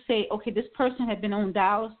 but just say, okay, this person had been on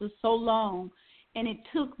dialysis so long, and it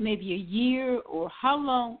took maybe a year, or how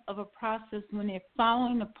long of a process when they're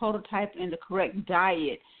following the prototype and the correct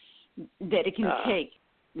diet that it can take?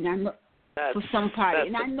 Now, for some party.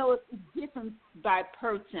 And I know it's different by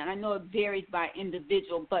person. I know it varies by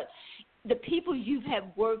individual, but the people you have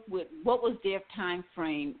worked with, what was their time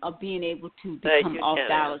frame of being able to become off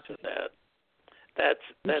dialysis? Answer that.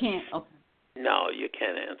 You can't? Okay. No, you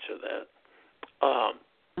can't answer that.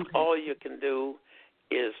 All you can do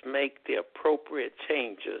is make the appropriate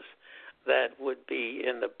changes that would be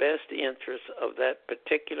in the best interest of that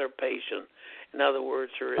particular patient. In other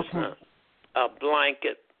words, there isn't a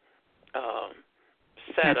blanket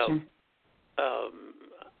set of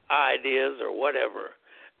ideas or whatever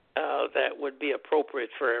that would be appropriate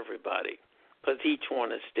for everybody, because each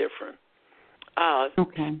one is different.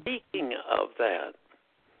 Speaking of that,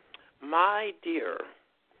 my dear,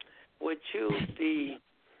 would you be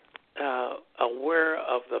aware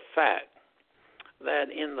of the fact that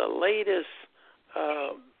in the latest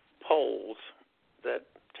polls that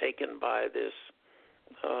taken by this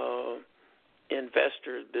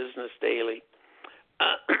Investor's Business Daily,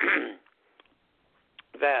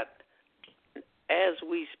 that as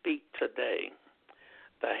we speak today,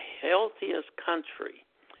 the healthiest country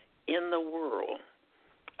in the world,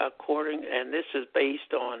 and this is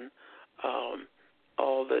based on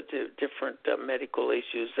all the different medical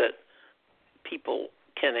issues that people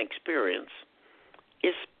can experience,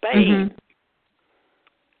 is Spain.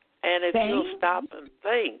 And if you'll stop and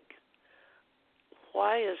think,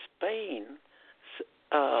 why is Spain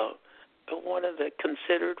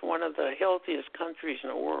considered one of the healthiest countries in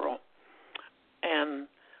the world? And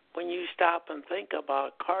when you stop and think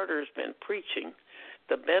about, Carter's been preaching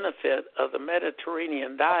the benefit of the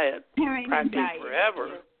Mediterranean diet practically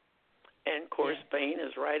forever. And, of course, Spain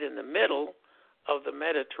is right in the middle of the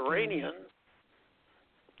Mediterranean.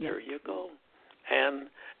 There you go. And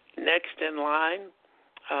next in line,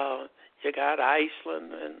 you got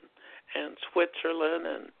Iceland and Switzerland,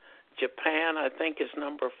 and Japan, I think, is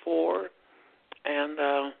number 4.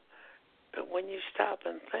 And when you stop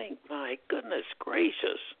and think, my goodness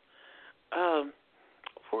gracious,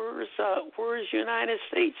 where's United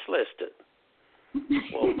States listed?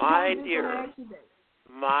 Well, my dear,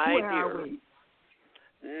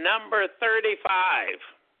 number 35.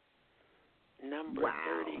 Number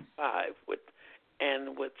 35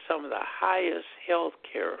 with some of the highest health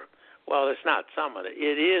care. Well, it's not some of it.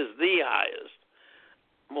 It is the highest,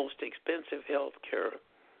 most expensive health care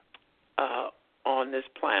on this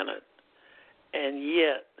planet. And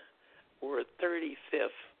yet we're 35th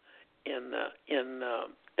in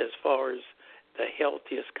as far as the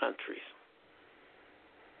healthiest countries.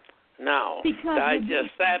 Now,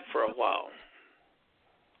 digest that for a while.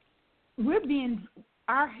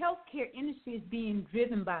 Our healthcare industry is being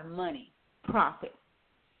driven by money, profit,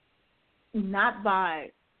 not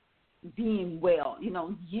by being well. You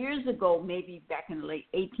know, years ago, maybe back in the late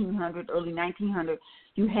 1800s, early 1900s,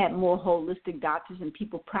 you had more holistic doctors and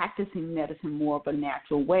people practicing medicine more of a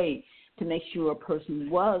natural way to make sure a person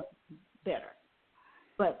was better.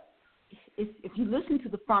 But if you listen to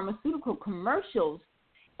the pharmaceutical commercials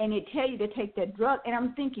and they tell you to take that drug, and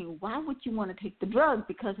I'm thinking, why would you want to take the drug?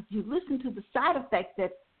 Because if you listen to the side effects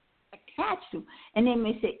that attach to, and they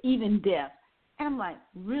may say even death, and I'm like,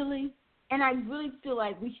 really? And I really feel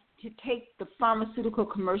like we should take the pharmaceutical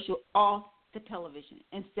commercial off the television.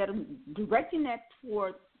 Instead of directing that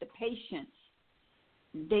toward the patient,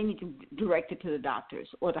 they need to direct it to the doctors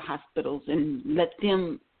or the hospitals and let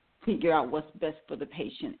them figure out what's best for the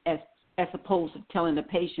patient, as opposed to telling the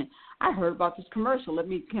patient, I heard about this commercial,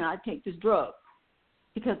 can I take this drug?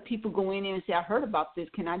 because people go in there and say, I heard about this.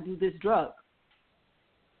 Can I do this drug?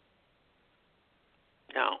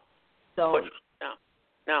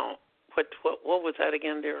 What was that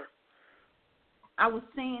again, dear? I was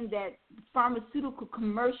saying that pharmaceutical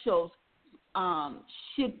commercials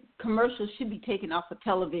should be taken off of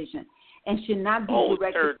television and should not be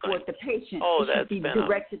directed toward the patient. Oh, it should be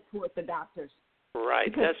directed toward the doctors. Right,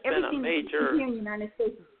 because that's been a major. Here in the United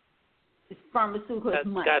States is pharmaceutical. That's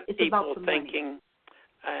money. got It's people about the thinking, money.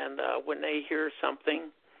 and when they hear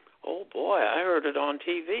something, oh boy, I heard it on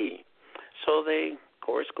TV. So they, of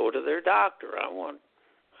course, go to their doctor. I want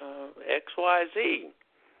XYZ.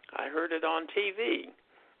 I heard it on TV,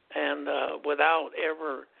 and without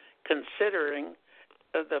ever considering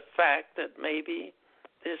the fact that maybe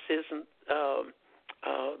this isn't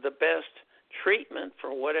the best treatment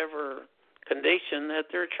for whatever condition that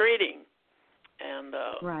they're treating. And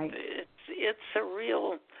right. It's a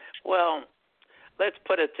real, well, let's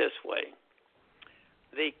put it this way.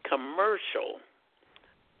 The commercial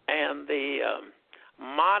and the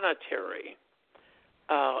monetary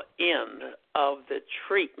end of the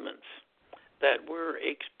treatments that we're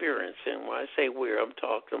experiencing, when I say we're, I'm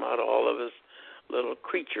talking about all of us little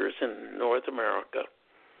creatures in North America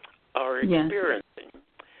are experiencing,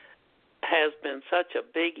 has been such a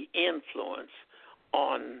big influence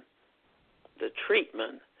on the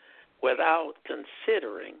treatment without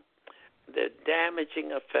considering the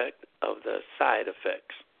damaging effect of the side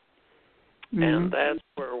effects. Mm-hmm. And that's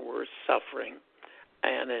where we're suffering.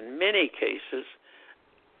 And in many cases,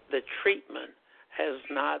 the treatment has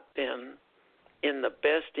not been in the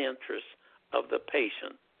best interest of the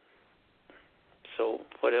patient. So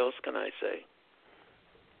what else can I say?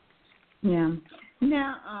 Yeah.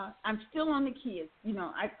 Now, I'm still on the kids. You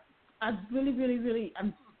know, I really,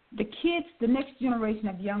 the kids, the next generation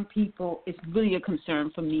of young people is really a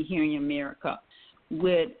concern for me here in America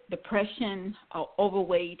with depression,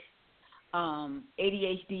 overweight,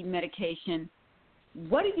 ADHD medication.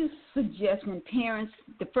 What do you suggest when parents,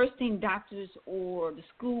 the first thing doctors or the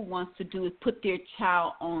school wants to do is put their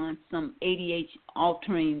child on some ADHD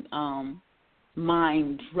altering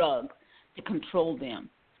mind drug to control them?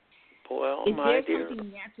 Well, is my there dear,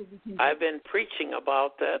 something natural we can do? I've been preaching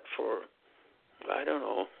about that for,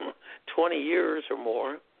 20 years or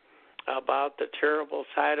more, about the terrible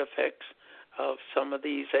side effects of some of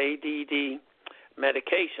these ADD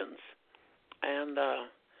medications. And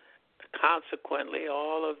consequently,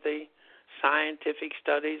 all of the scientific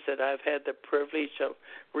studies that I've had the privilege of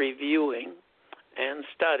reviewing and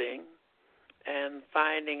studying and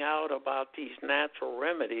finding out about these natural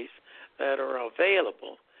remedies that are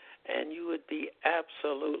available. And you would be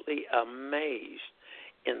absolutely amazed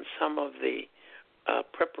in some of the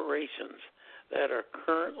preparations that are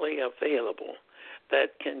currently available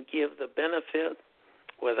that can give the benefit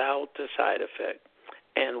without the side effect.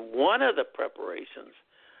 And one of the preparations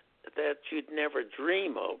that you'd never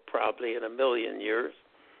dream of probably in a million years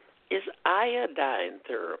is iodine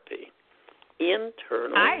therapy,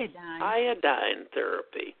 internal iodine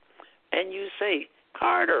therapy. And you say,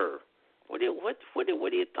 Carter, what are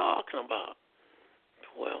you talking about?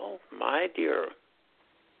 Well, my dear,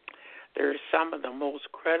 there's some of the most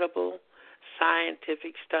credible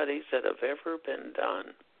scientific studies that have ever been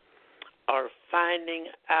done are finding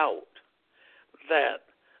out that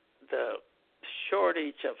the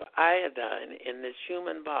shortage of iodine in this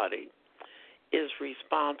human body is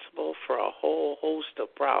responsible for a whole host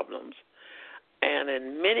of problems. And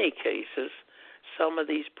in many cases, some of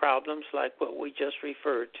these problems, like what we just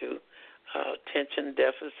referred to, attention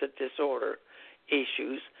deficit disorder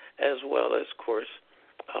issues, as well as, of course,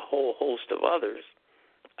 a whole host of others,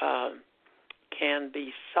 can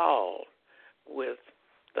be solved with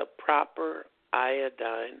the proper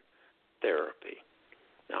iodine therapy.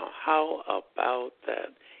 Now, how about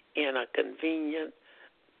that in a convenient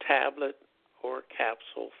tablet or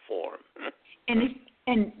capsule form?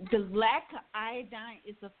 And the lack of iodine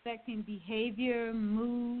is affecting behavior,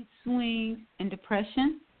 mood swings, and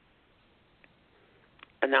depression?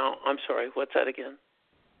 Now, I'm sorry, what's that again?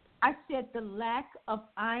 I said the lack of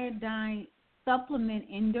iodine supplement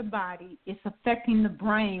in your body is affecting the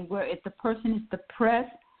brain, where if the person is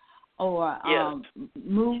depressed or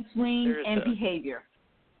mood swings and behavior.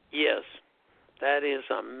 Yes, that is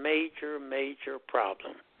a major, major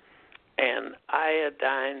problem. And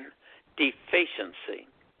iodine deficiency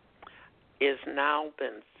is now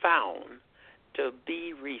been found to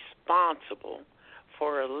be responsible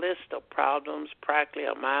for a list of problems practically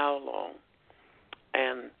a mile long.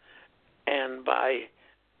 And by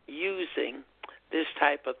using this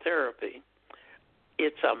type of therapy,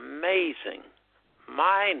 it's amazing,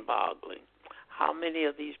 mind-boggling, how many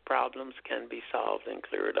of these problems can be solved and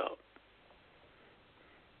cleared up.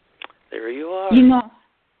 There you are. You know,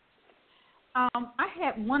 I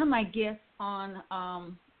had one of my guests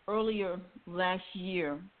on earlier last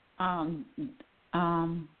year,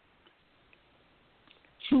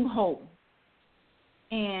 True Hope,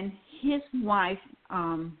 and his wife,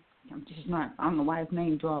 I'm just not, I don't know why his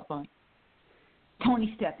name dropped on,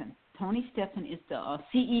 Tony Stephan. Tony Stephan is the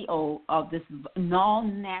CEO of this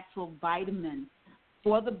all-natural vitamin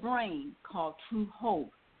for the brain called True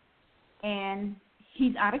Hope. And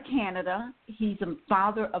he's out of Canada. He's a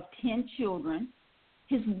father of 10 children.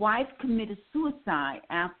 His wife committed suicide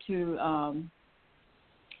after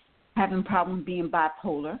having problems being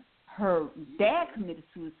bipolar. Her dad committed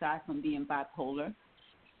suicide from being bipolar.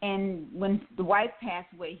 And when the wife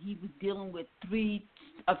passed away, he was dealing with 3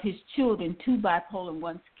 of his children, 2 bipolar and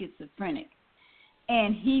 1 schizophrenic.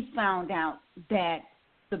 And he found out that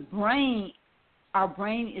the brain, our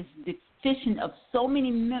brain is deficient of so many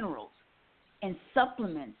minerals and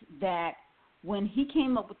supplements that when he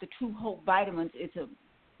came up with the True Hope vitamins, it's a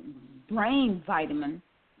brain vitamin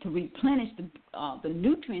to replenish the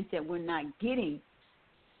nutrients that we're not getting.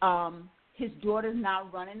 His daughter's now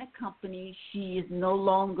running a company. She is no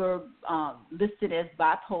longer listed as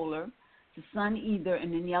bipolar. The son either,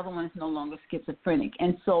 and then the other one is no longer schizophrenic.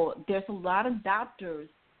 And so there's a lot of doctors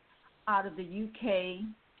out of the UK,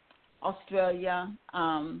 Australia,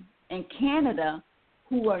 and Canada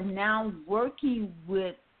who are now working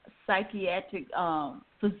with psychiatric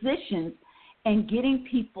physicians and getting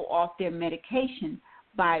people off their medication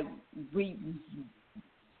by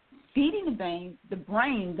feeding the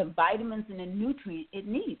brain the vitamins and the nutrients it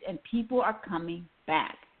needs, and people are coming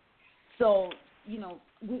back. So, you know,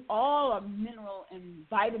 we all are mineral and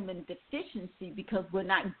vitamin deficiency because we're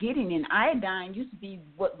not getting in. Iodine used to be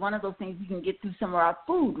one of those things you can get through some of our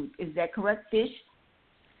food. Is that correct, Fish?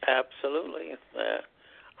 Absolutely.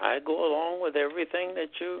 I go along with everything that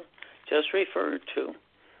you just referred to,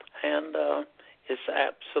 and it's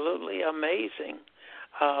absolutely amazing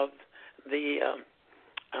the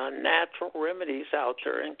natural remedies out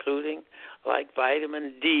there, including like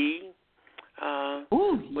vitamin D,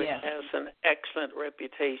 which has an excellent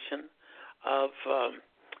reputation of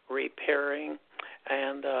repairing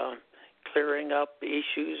and clearing up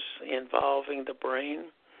issues involving the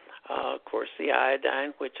brain. Of course, the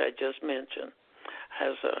iodine, which I just mentioned,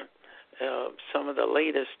 has some of the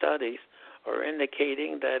latest studies are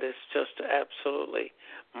indicating that it's just absolutely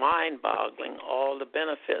mind-boggling, all the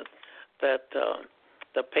benefits that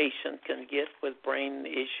the patient can get with brain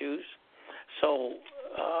issues. So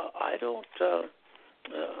I don't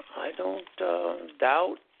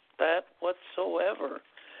doubt that whatsoever.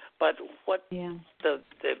 But what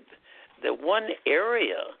the one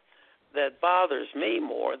area that bothers me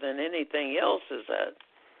more than anything else is that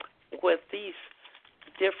with these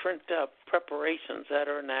different preparations that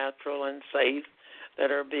are natural and safe,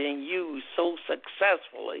 that are being used so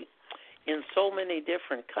successfully in so many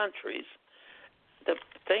different countries, the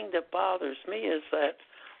thing that bothers me is that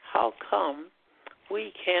how come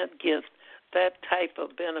we can't get that type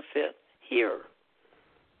of benefit here?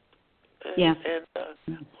 Yeah.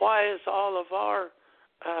 And why is all of our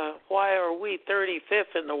why are we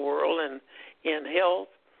 35th in the world in health,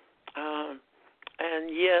 and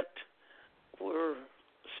yet we're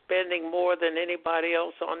spending more than anybody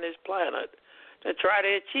else on this planet to try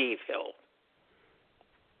to achieve health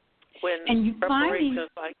when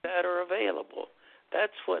preparations like that are available?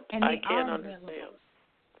 That's what I can't understand.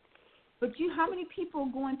 But how many people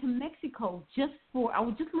are going to Mexico I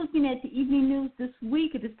was just looking at the evening news this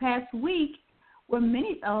past week, where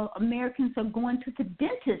many Americans are going to the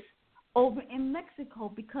dentist over in Mexico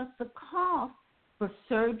because the cost for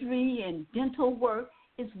surgery and dental work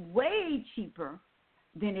is way cheaper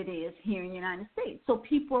than it is here in the United States. So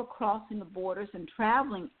people are crossing the borders and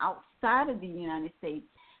traveling outside of the United States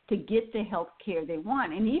to get the health care they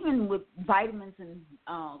want. And even with vitamins and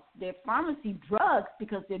their pharmacy drugs,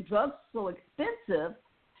 because their drugs are so expensive,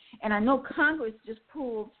 and I know Congress just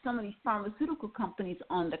pulled some of these pharmaceutical companies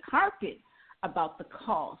on the carpet about the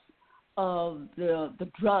cost of the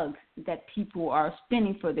drugs that people are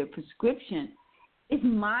spending for their prescription. It's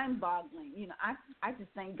mind-boggling. You know, I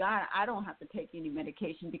just thank God I don't have to take any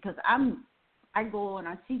medication, because I go and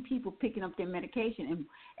I see people picking up their medication,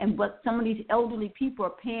 and what some of these elderly people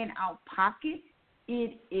are paying out pocket,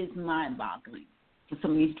 it is mind-boggling for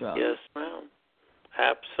some of these drugs. Yes, ma'am.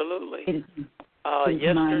 Absolutely. It is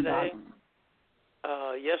mind-boggling.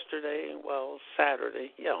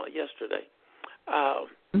 Saturday, yesterday,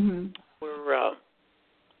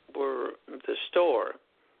 we're the store.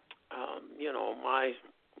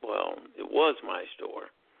 well, it was my store,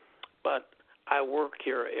 but I work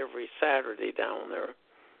here every Saturday down there,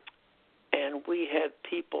 and we had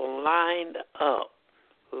people lined up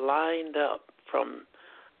from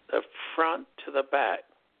the front to the back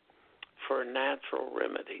for natural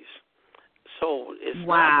remedies. So it's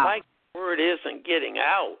not like the word isn't getting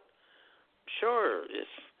out. Sure, it's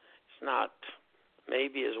not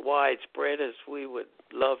maybe as widespread as we would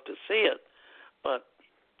love to see it, but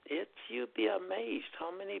you'd be amazed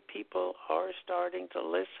how many people are starting to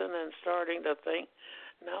listen and starting to think,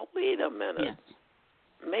 now wait a minute. Yes.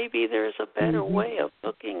 Maybe there's a better way of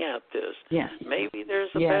looking at this. Yes. Maybe there's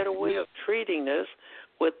a better way of treating this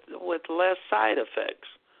with less side effects.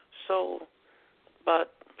 So,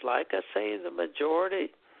 but like I say, the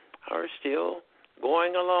majority are still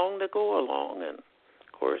going along to go along, and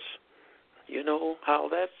of course, you know how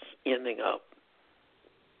that's ending up.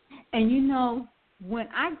 And you know, when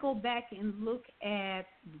I go back and look at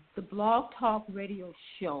the Blog Talk radio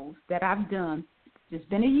shows that I've done, it's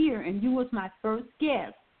been a year, and you was my first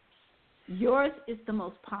guest. Yours is the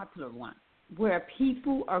most popular one, where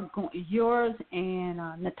people are going. Yours and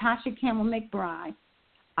Natasha Campbell McBride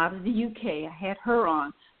out of the UK. I had her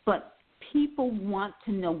on, but people want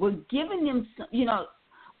to know. We're giving them some, you know,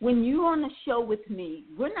 when you're on the show with me,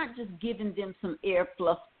 we're not just giving them some air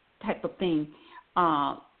fluff type of thing.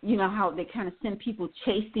 You know how they kind of send people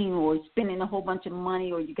chasing or spending a whole bunch of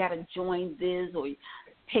money, or you got to join this, or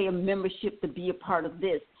pay a membership to be a part of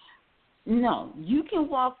this. No, you can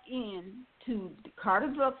walk in to the Carter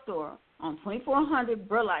Drugstore on 2400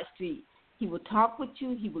 Burleigh Street. He will talk with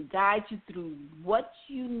you. He will guide you through what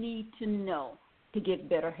you need to know to get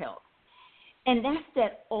better health. And that's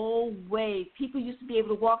that old way. People used to be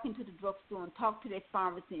able to walk into the drugstore and talk to their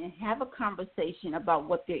pharmacy and have a conversation about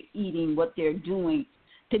what they're eating, what they're doing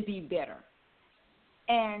to be better.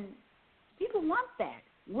 And people want that.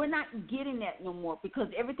 We're not getting that no more because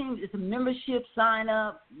everything is a membership, sign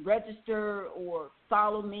up, register, or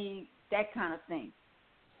follow me, that kind of thing.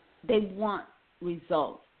 They want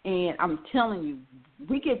results. And I'm telling you,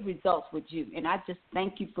 we get results with you. And I just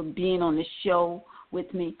thank you for being on the show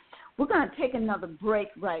with me. We're going to take another break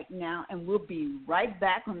right now, and we'll be right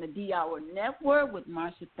back on the D Hour Network with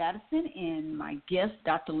Marsha Thadison and my guest,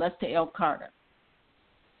 Dr. Lester L. Carter.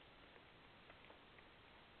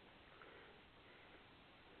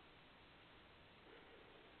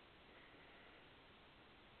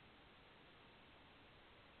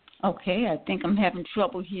 Okay, I think I'm having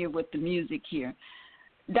trouble here with the music here.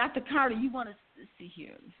 Dr. Carter, you want to see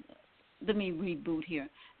here? Let me reboot here.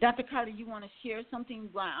 Dr. Carter, you want to share something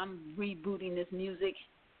while I'm rebooting this music?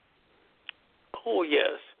 Oh,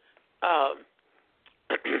 yes.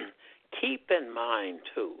 Keep in mind,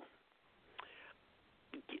 too,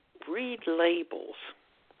 read labels,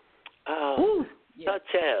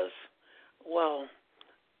 such as, well,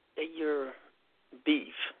 your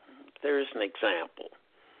beef. There's an example.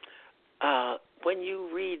 When you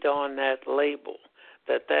read on that label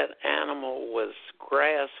that animal was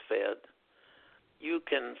grass-fed, you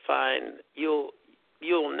can find, you'll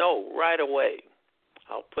know right away,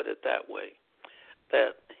 I'll put it that way, that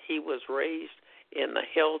he was raised in the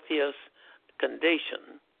healthiest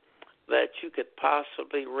condition that you could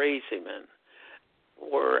possibly raise him in.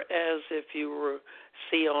 Whereas if you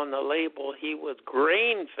see on the label he was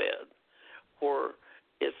grain-fed, or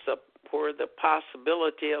where the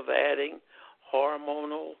possibility of adding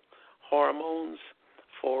hormones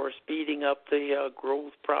for speeding up the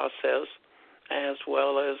growth process, as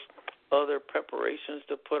well as other preparations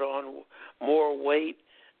to put on more weight.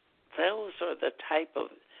 Those are the type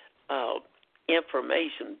of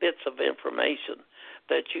information, bits of information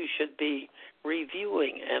that you should be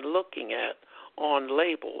reviewing and looking at on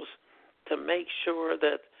labels to make sure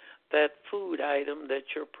that that food item that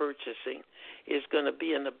you're purchasing is going to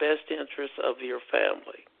be in the best interest of your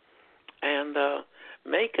family. And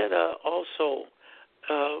make it also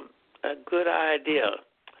a good idea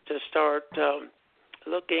to start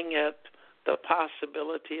looking at the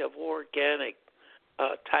possibility of organic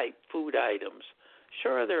type food items.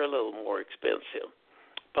 Sure, they're a little more expensive,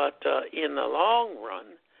 but in the long run,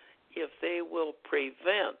 if they will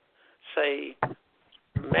prevent, say,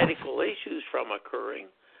 medical issues from occurring,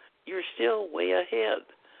 you're still way ahead,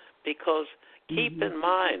 because keep in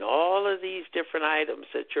mind all of these different items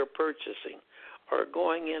that you're purchasing are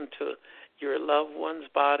going into your loved one's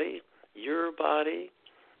body, your body,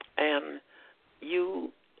 and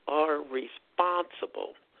you are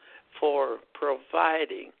responsible for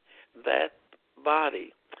providing that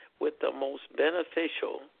body with the most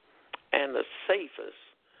beneficial and the safest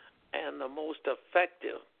and the most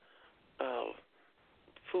effective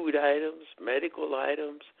food items, medical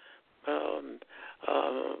items, um,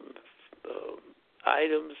 um,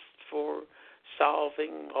 items for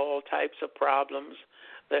solving all types of problems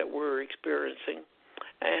that we're experiencing.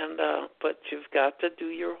 And but you've got to do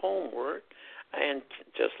your homework. And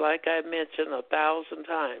just like I mentioned 1,000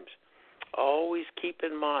 times, always keep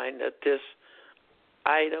in mind that this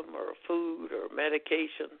item or food or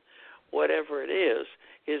medication, whatever it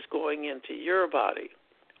is going into your body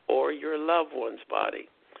or your loved one's body.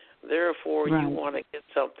 Therefore, right. You want to get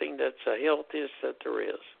something that's the healthiest that there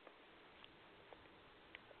is.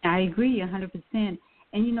 I agree 100%.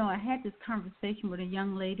 And, you know, I had this conversation with a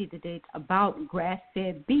young lady today about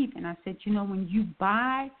grass-fed beef, and I said, you know, when you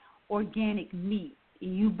buy organic meat,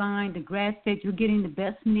 you buying the grass-fed, you're getting the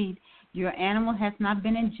best meat. Your animal has not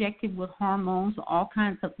been injected with hormones or all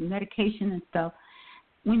kinds of medication and stuff.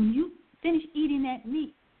 When you finish eating that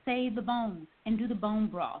meat, save the bones and do the bone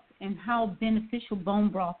broth, and how beneficial bone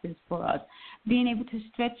broth is for us. Being able to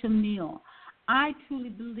stretch a meal. I truly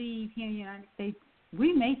believe here in the United States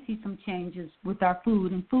we may see some changes with our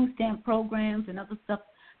food and food stamp programs and other stuff.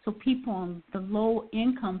 So people on the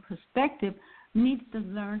low-income perspective needs to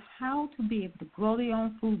learn how to be able to grow their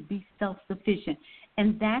own food, be self-sufficient.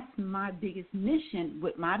 And that's my biggest mission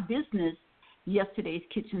with my business, Yesterday's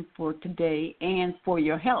Kitchen for Today and For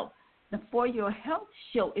Your Health. The For Your Health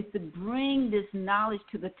show is to bring this knowledge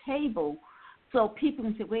to the table so people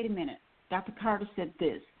can say, wait a minute, Dr. Carter said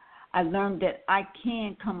this. I learned that I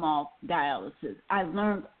can come off dialysis. I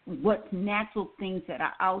learned what natural things that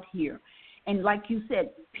are out here. And like you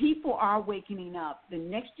said, people are waking up. The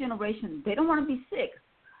next generation, they don't want to be sick,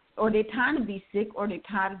 or they're tired to be sick, or they're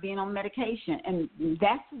tired of being on medication. And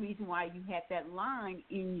that's the reason why you have that line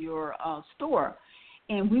in your store.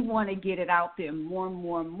 And we want to get it out there more and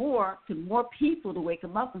more and more to more people to wake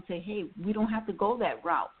them up and say, hey, we don't have to go that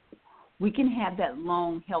route. We can have that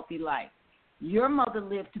long, healthy life. Your mother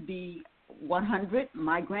lived to be 100.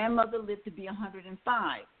 My grandmother lived to be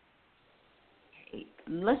 105. Hey,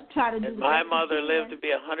 let's try to do that. My mother lived to be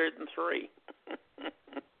 103.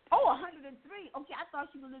 Oh, 103. Okay, I thought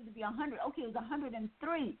she would live to be 100. Okay, it was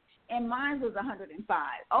 103, and mine was 105.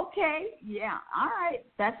 Okay, yeah, all right.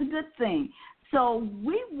 That's a good thing. So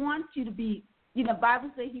we want you to be, you know, the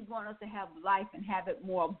Bible says he wants us to have life and have it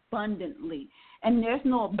more abundantly. And there's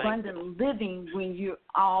no abundant living when you're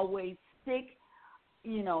always sick,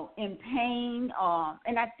 you know, in pain,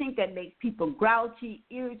 and I think that makes people grouchy,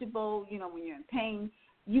 irritable, you know, when you're in pain.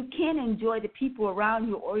 You can't enjoy the people around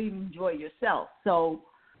you or even enjoy yourself. So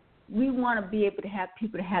we want to be able to have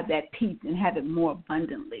people to have that peace and have it more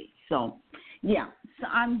abundantly. So, yeah, so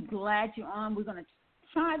I'm glad you're on. We're going to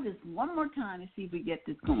try this one more time and see if we get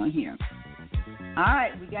this going here. All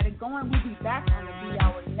right, we got it going. We'll be back on the Be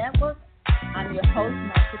Our Network. I'm your host,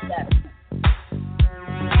 Marsha Thadison.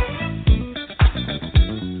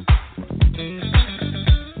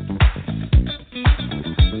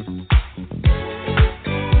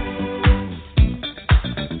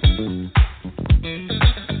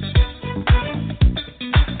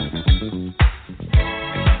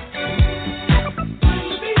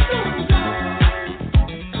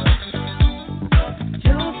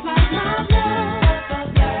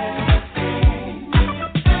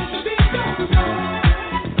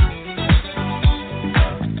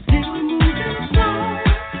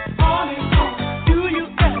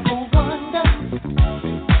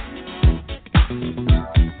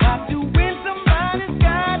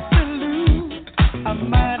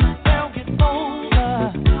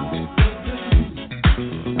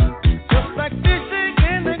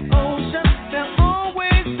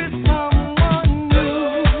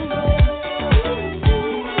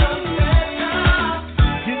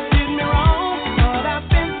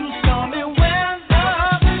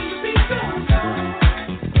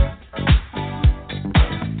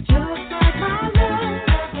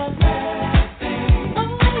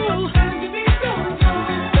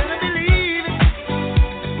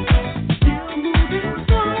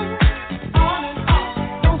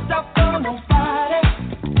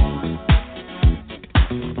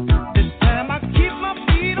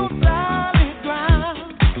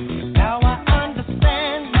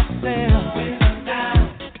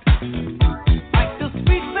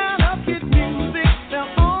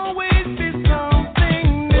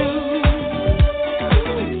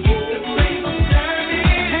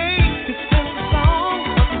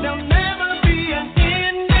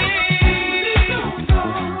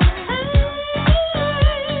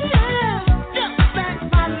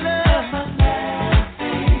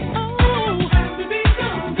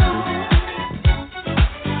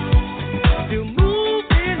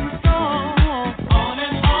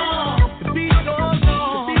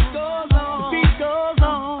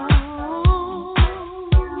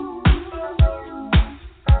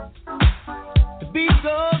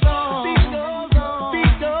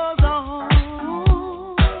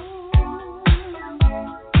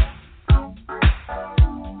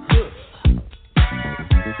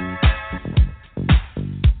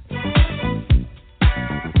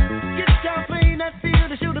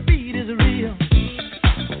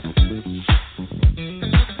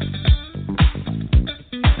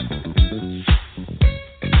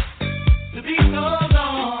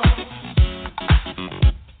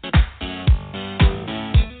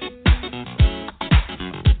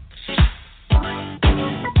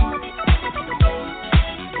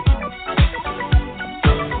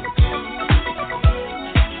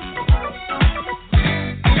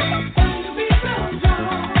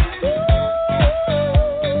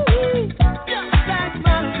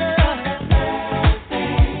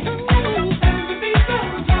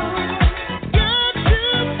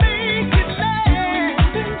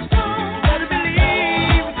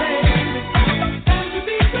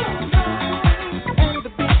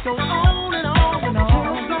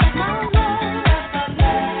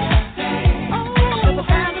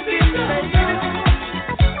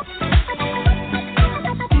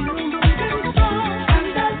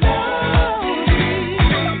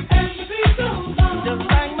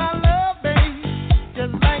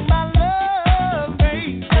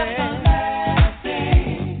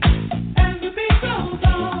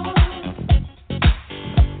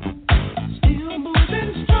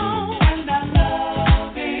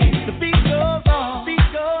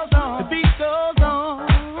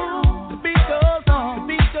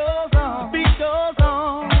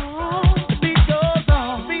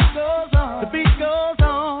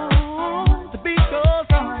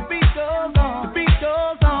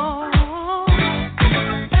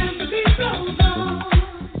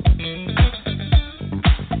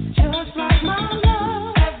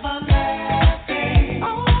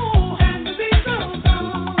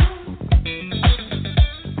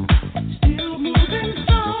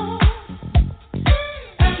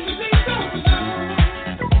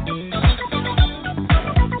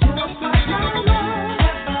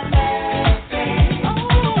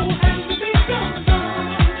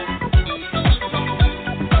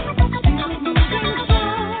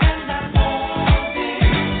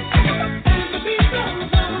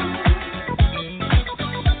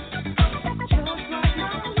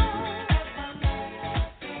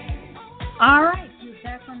 All right, we're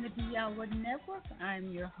back on the D-Hour Network. I'm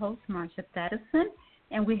your host, Marsha Thadison,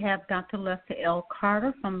 and we have Dr. Lester L.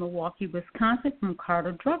 Carter from Milwaukee, Wisconsin, from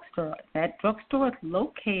Carter Drugstore. That drugstore is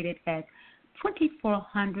located at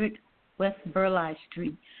 2400 West Burleigh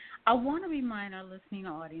Street. I want to remind our listening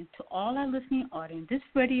audience, to all our listening audience, this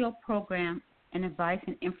radio program and advice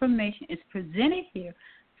and information is presented here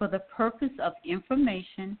for the purpose of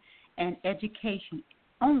information and education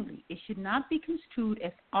only. It should not be construed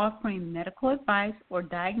as offering medical advice or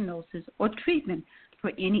diagnosis or treatment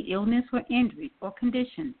for any illness or injury or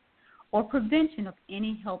condition or prevention of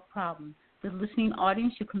any health problem. The listening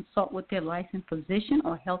audience should consult with their licensed physician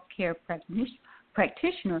or healthcare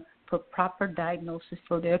practitioner for proper diagnosis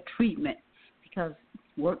for their treatment. Because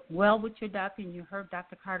work well with your doctor, and you heard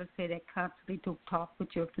Dr. Carter say that constantly, to talk with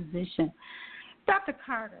your physician. Dr.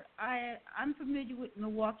 Carter, I'm familiar with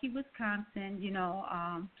Milwaukee, Wisconsin,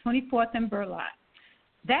 24th and Burleigh.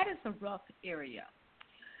 That is a rough area.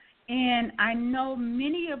 And I know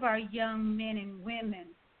many of our young men and women,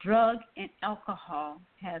 drug and alcohol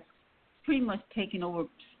has pretty much taken over a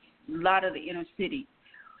lot of the inner city.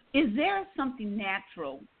 Is there something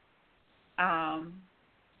natural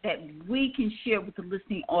that we can share with the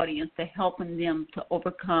listening audience to helping them to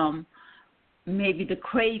overcome maybe the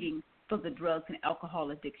craving for the drugs and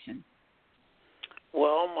alcohol addiction?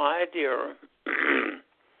 Well, my dear,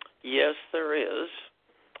 yes, there is.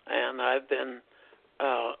 And I've been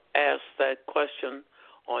asked that question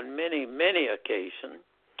on many, many occasions.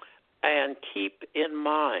 And keep in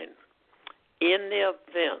mind, in the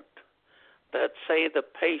event that, say, the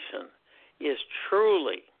patient is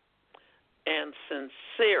truly and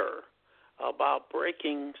sincere about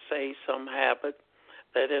breaking, say, some habit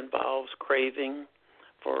that involves craving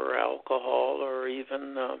for alcohol or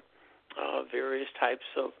even various types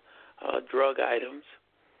of drug items,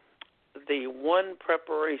 the one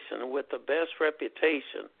preparation with the best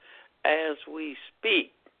reputation as we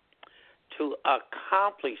speak to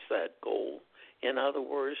accomplish that goal, in other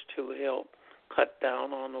words, to help cut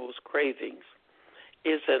down on those cravings,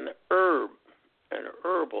 is an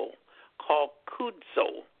herbal called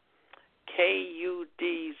kudzu,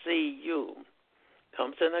 Kudzu.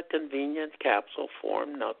 Comes in a convenient capsule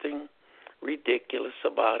form, nothing ridiculous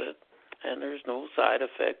about it, and there's no side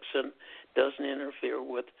effects. And doesn't interfere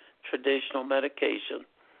with traditional medication.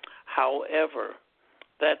 However,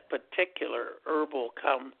 that particular herbal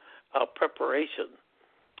preparation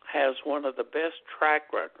has one of the best track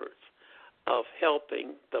records of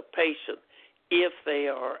helping the patient if they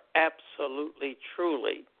are absolutely,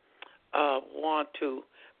 truly want to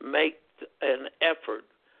make an effort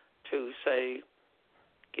to, say,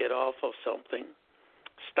 get off of something,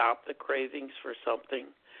 stop the cravings for something.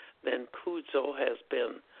 Then Kudzo has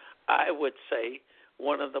been, I would say,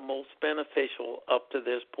 one of the most beneficial up to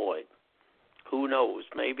this point. Who knows?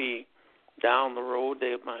 Maybe down the road,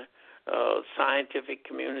 my scientific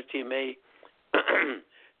community may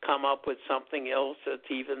come up with something else that's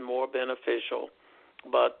even more beneficial.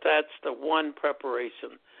 But that's the one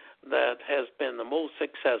preparation that has been the most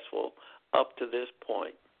successful up to this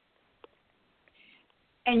point.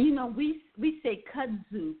 And, you know, we say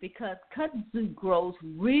kudzu because kudzu grows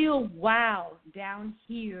real wild down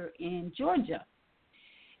here in Georgia.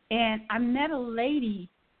 And I met a lady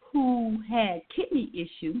who had kidney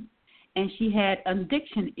issue, and she had an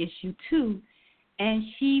addiction issue too, and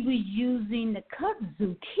she was using the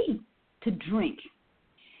kudzu tea to drink,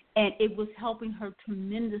 and it was helping her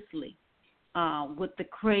tremendously with the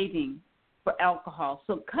craving for alcohol.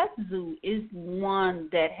 So kudzu is one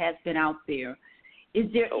that has been out there.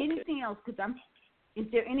 Is there anything else? Is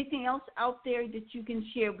there anything else out there that you can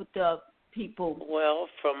share with the people? Well,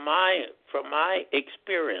 from my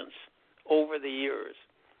experience over the years,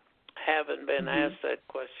 having been asked that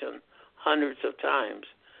question hundreds of times,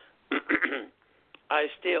 I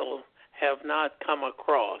still have not come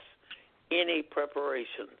across any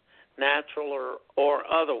preparation, natural or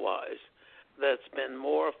otherwise, that's been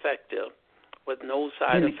more effective with no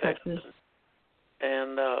side effects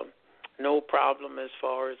and no problem as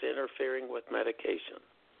far as interfering with medication.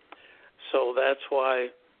 So that's why,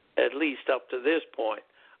 at least up to this point,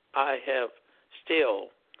 I have still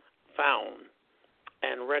found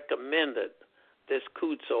and recommended this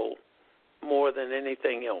Kudzo more than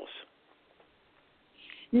anything else.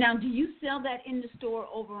 Now, do you sell that in the store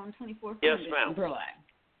over on 24th? Yes, ma'am.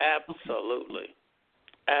 Absolutely. Okay.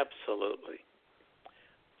 Absolutely.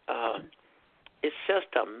 It's just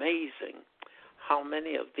amazing how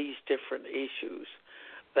many of these different issues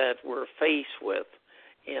that we're faced with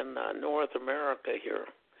in North America here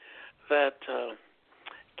that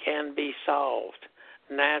can be solved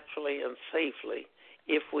naturally and safely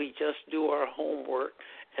if we just do our homework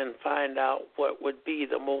and find out what would be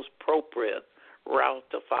the most appropriate route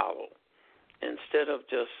to follow instead of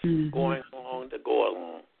just going along to go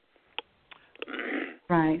along.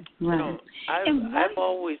 Right. You know, I've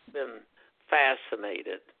always been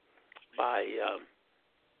fascinated by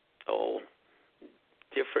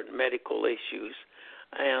different medical issues,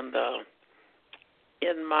 and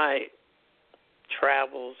in my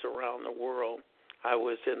travels around the world, I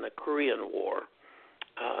was in the Korean War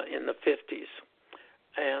in the 50s,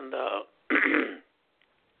 and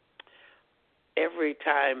every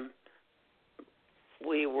time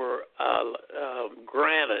we were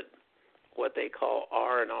granted what they call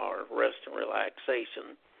R&R, rest and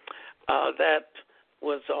relaxation, that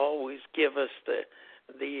was always give us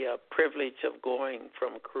the privilege of going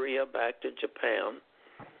from Korea back to Japan,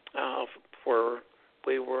 where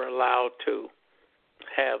we were allowed to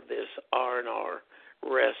have this R&R,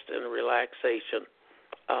 rest and relaxation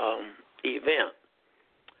event.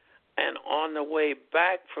 And on the way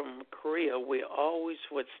back from Korea, we always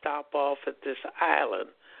would stop off at this island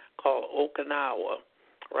called Okinawa,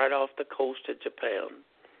 right off the coast of Japan.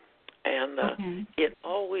 And it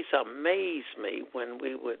always amazed me when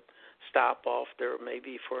we would stop off there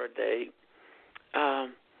maybe for a day,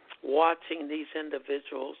 watching these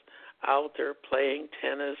individuals out there playing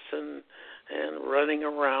tennis and running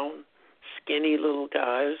around, skinny little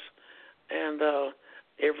guys. And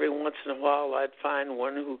every once in a while I'd find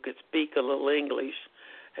one who could speak a little English,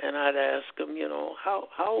 and I'd ask him, you know, how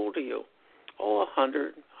old are you? Oh,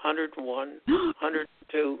 100, 101,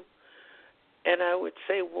 102. And I would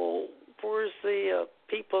say, well, where's the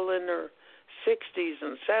people in their 60s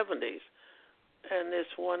and 70s? And this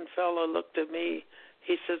one fellow looked at me.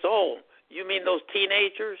 He says, oh, you mean those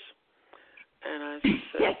teenagers? And I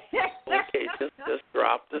said, okay, just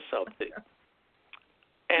drop the subject.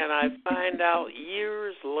 And I find out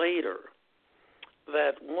years later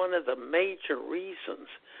that one of the major reasons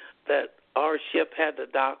that our ship had to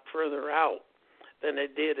dock further out than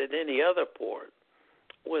it did at any other port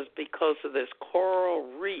was because of this coral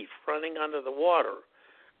reef running under the water.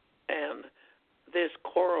 And this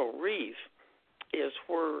coral reef is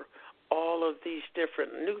where all of these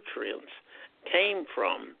different nutrients came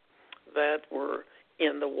from that were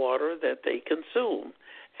in the water that they consumed.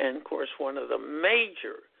 And, of course, one of the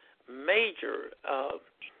major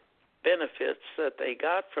benefits that they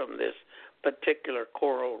got from this particular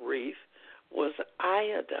coral reef was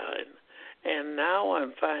iodine. And now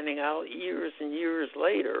I'm finding out years and years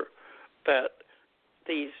later that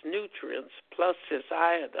these nutrients plus this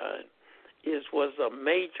iodine was a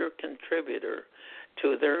major contributor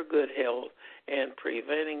to their good health and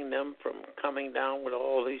preventing them from coming down with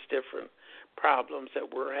all these different problems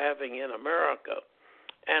that we're having in America,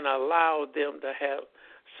 and allowed them to have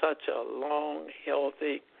such a long,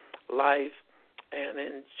 healthy life and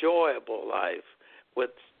enjoyable life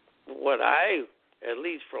with what I, at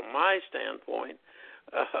least from my standpoint,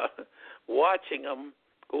 watching them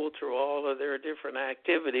go through all of their different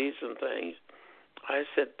activities and things, I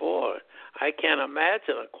said, boy, I can't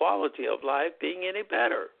imagine a quality of life being any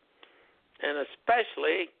better. And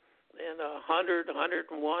especially in 100,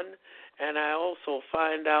 101, and I also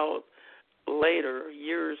find out later,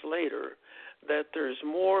 years later, that there's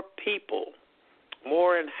more people,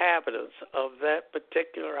 more inhabitants of that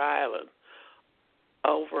particular island,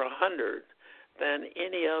 over 100, than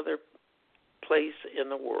any other place in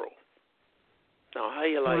the world. Now, how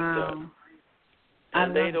you like that?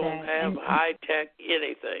 And they don't have high-tech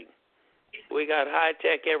anything. We got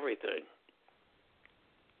high-tech everything.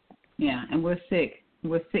 Yeah, and we're sick.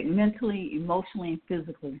 We're sick mentally, emotionally, and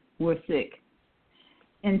physically. We're sick.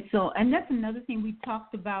 And that's another thing we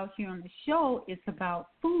talked about here on the show. It's about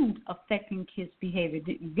food affecting kids' behavior.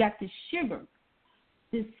 You got the sugar,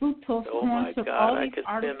 this fructose, oh my corn, God, all I these could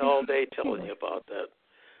spend artificial all day telling sugar. you about that.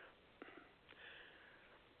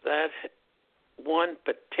 That one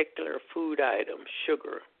particular food item,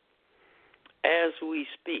 sugar, as we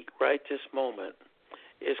speak right this moment,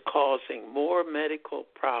 is causing more medical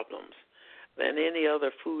problems than any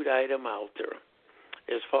other food item out there,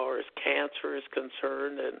 as far as cancer is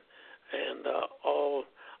concerned, and a whole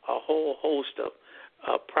host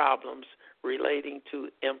of problems relating to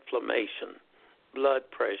inflammation, blood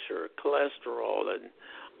pressure, cholesterol, and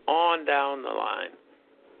on down the line.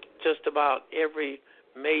 Just about every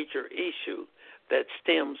major issue that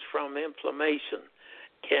stems from inflammation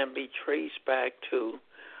can be traced back to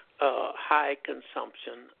high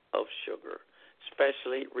consumption of sugar,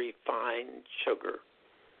 especially refined sugar.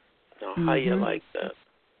 Now, how you like that?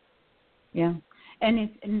 Yeah,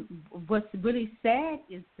 and what's really sad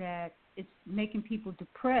is that it's making people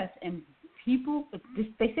depressed, and people,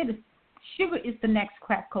 they said sugar is the next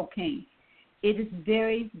crack cocaine. It is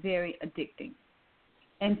very, very addicting,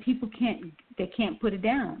 and people can't put it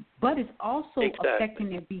down. But it's also affecting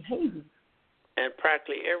their behavior. And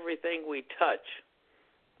practically everything we touch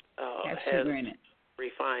has has sugar in it.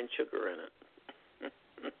 Refined sugar in it.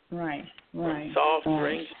 Right. From soft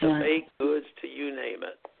drinks to baked goods to you name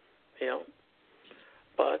it. You know.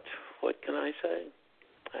 But what can I say?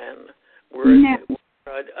 And we're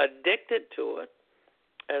addicted to it.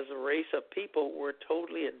 As a race of people, we're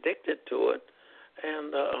totally addicted to it,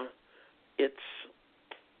 and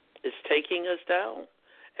it's taking us down.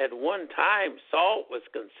 At one time, salt was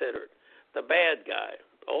considered the bad guy.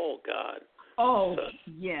 Oh, God. Oh,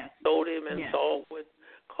 yes. Sodium and salt would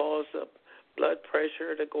cause the blood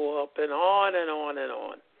pressure to go up and on and on and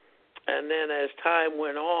on. And then as time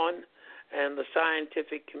went on and the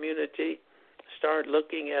scientific community started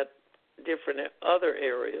looking at different other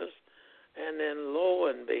areas, and then lo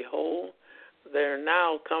and behold, they're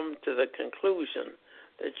now come to the conclusion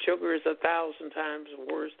that sugar is 1,000 times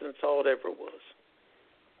worse than salt ever was.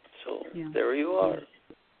 So there you are.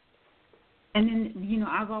 And then,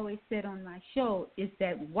 I've always said on my show is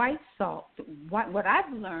that white salt, what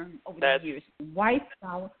I've learned over the years, white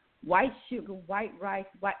salt, white sugar, white rice,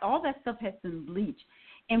 all that stuff has been bleached.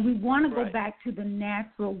 And we want to go back to the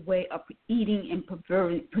natural way of eating and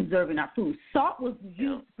preserving our food. Salt was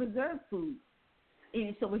used to preserve food.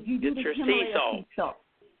 And so if you do the Himalaya sea salt.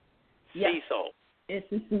 Sea salt. It's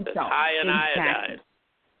the sea salt. High in iodine.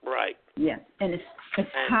 Right. Yes. And it's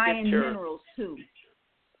high in minerals, too.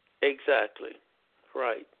 Exactly.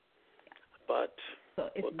 Right. But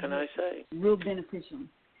what can I say? Real beneficial.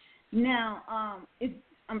 Now,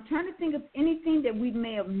 I'm trying to think of anything that we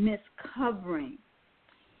may have missed covering.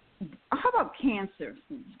 How about cancer?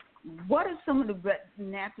 What are some of the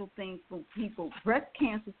natural things for people? Breast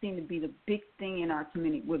cancer seems to be the big thing in our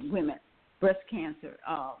community with women. Breast cancer,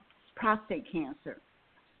 prostate cancer,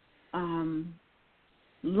 lung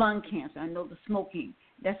cancer. I know the smoking.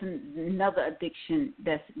 That's another addiction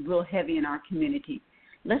that's real heavy in our community.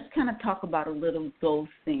 Let's kind of talk about a little of those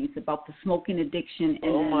things, about the smoking addiction.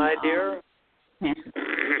 And my dear. Cancer.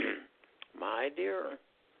 My dear.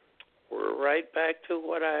 We're right back to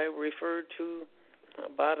what I referred to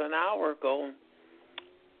about an hour ago.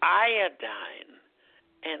 iodine,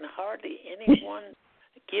 and hardly anyone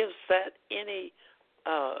gives that any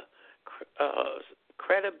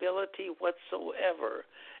credibility whatsoever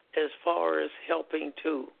as far as helping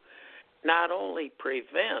to not only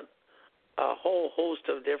prevent a whole host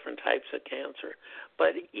of different types of cancer,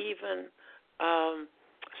 but even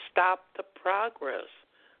stop the progress,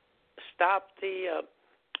 stop the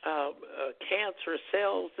cancer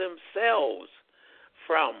cells themselves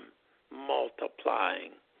from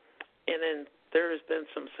multiplying. And then there has been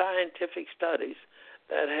some scientific studies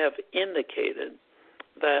that have indicated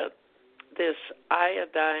that this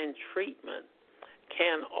iodine treatment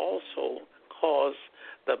can also cause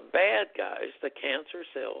the bad guys, the cancer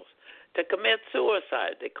cells, to commit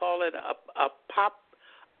suicide. They call it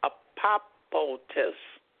apoptosis,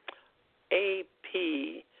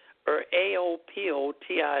 A-P or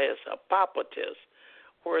A-O-P-O-T-I-S, apoptosis,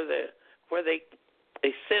 where they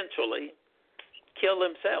essentially kill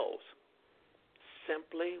themselves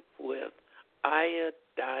simply with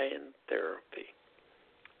iodine therapy.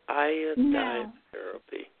 Iodine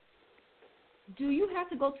therapy. Do you have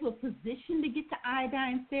to go to a physician to get the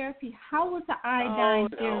iodine therapy? How was the iodine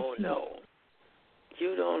therapy? No.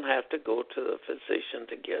 You don't have to go to the physician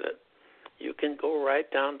to get it. You can go right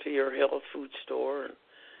down to your health food store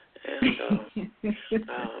and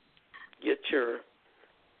get your,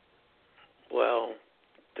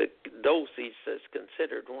 the dosage that's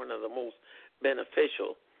considered one of the most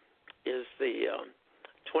beneficial is the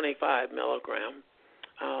 25 milligram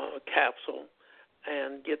capsule,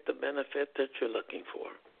 and get the benefit that you're looking for.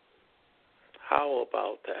 How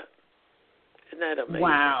about that? Isn't that amazing?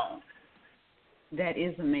 Wow. That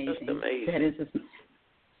is amazing. Just amazing. That is amazing.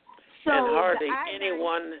 So and hardly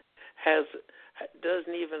anyone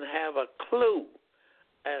doesn't even have a clue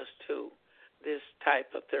as to this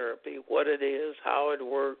type of therapy, what it is, how it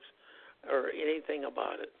works, or anything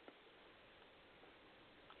about it.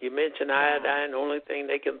 You mention iodine, the only thing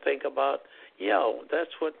they can think about,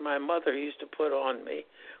 that's what my mother used to put on me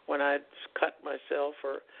when I cut myself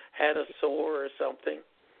or had a sore or something.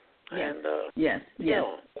 Yes. And,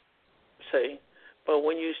 see, but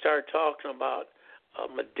when you start talking about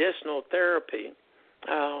medicinal therapy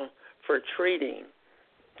for treating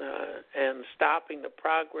and stopping the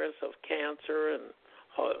progress of cancer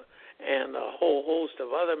and a whole host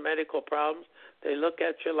of other medical problems, they look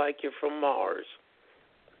at you like you're from Mars.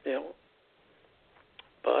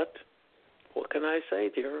 But what can I say,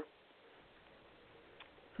 dear?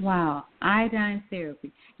 Wow, iodine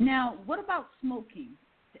therapy. Now, what about smoking?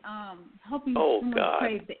 Helping someone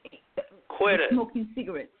crave Quit it. Smoking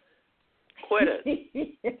cigarettes. Quit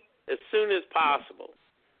it as soon as possible.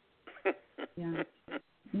 Yeah.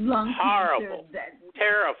 Lung horrible, cancer,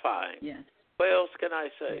 terrifying. Yes. What else can I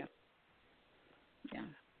say? Yeah.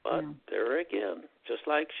 But there again, just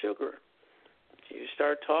like sugar, you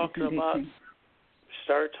start talking about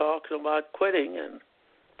quitting, and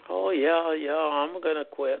I'm gonna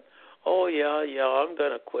quit. I'm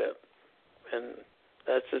gonna quit, and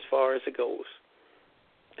that's as far as it goes.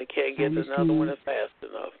 They can't get another one fast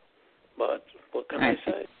enough. But what can I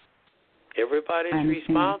say? Everybody's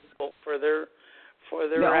responsible for their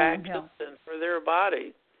actions and for their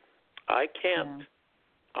body. I can't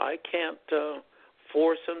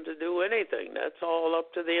force them to do anything. That's all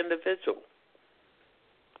up to the individual.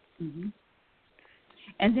 Mm-hmm.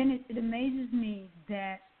 And then it amazes me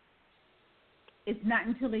that it's not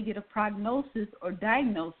until they get a prognosis or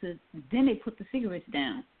diagnosis, then they put the cigarettes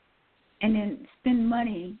down. And then spend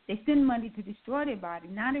money. They spend money to destroy their body.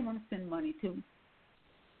 Now they want to spend money to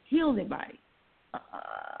heal their body.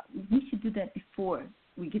 We should do that before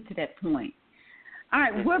we get to that point. All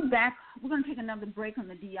right, we're back. We're going to take another break on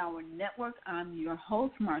the D Hour Network. I'm your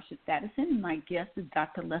host, Marsha Thadison. My guest is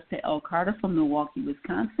Dr. Lester L. Carter from Milwaukee,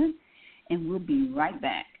 Wisconsin. And we'll be right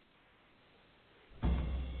back.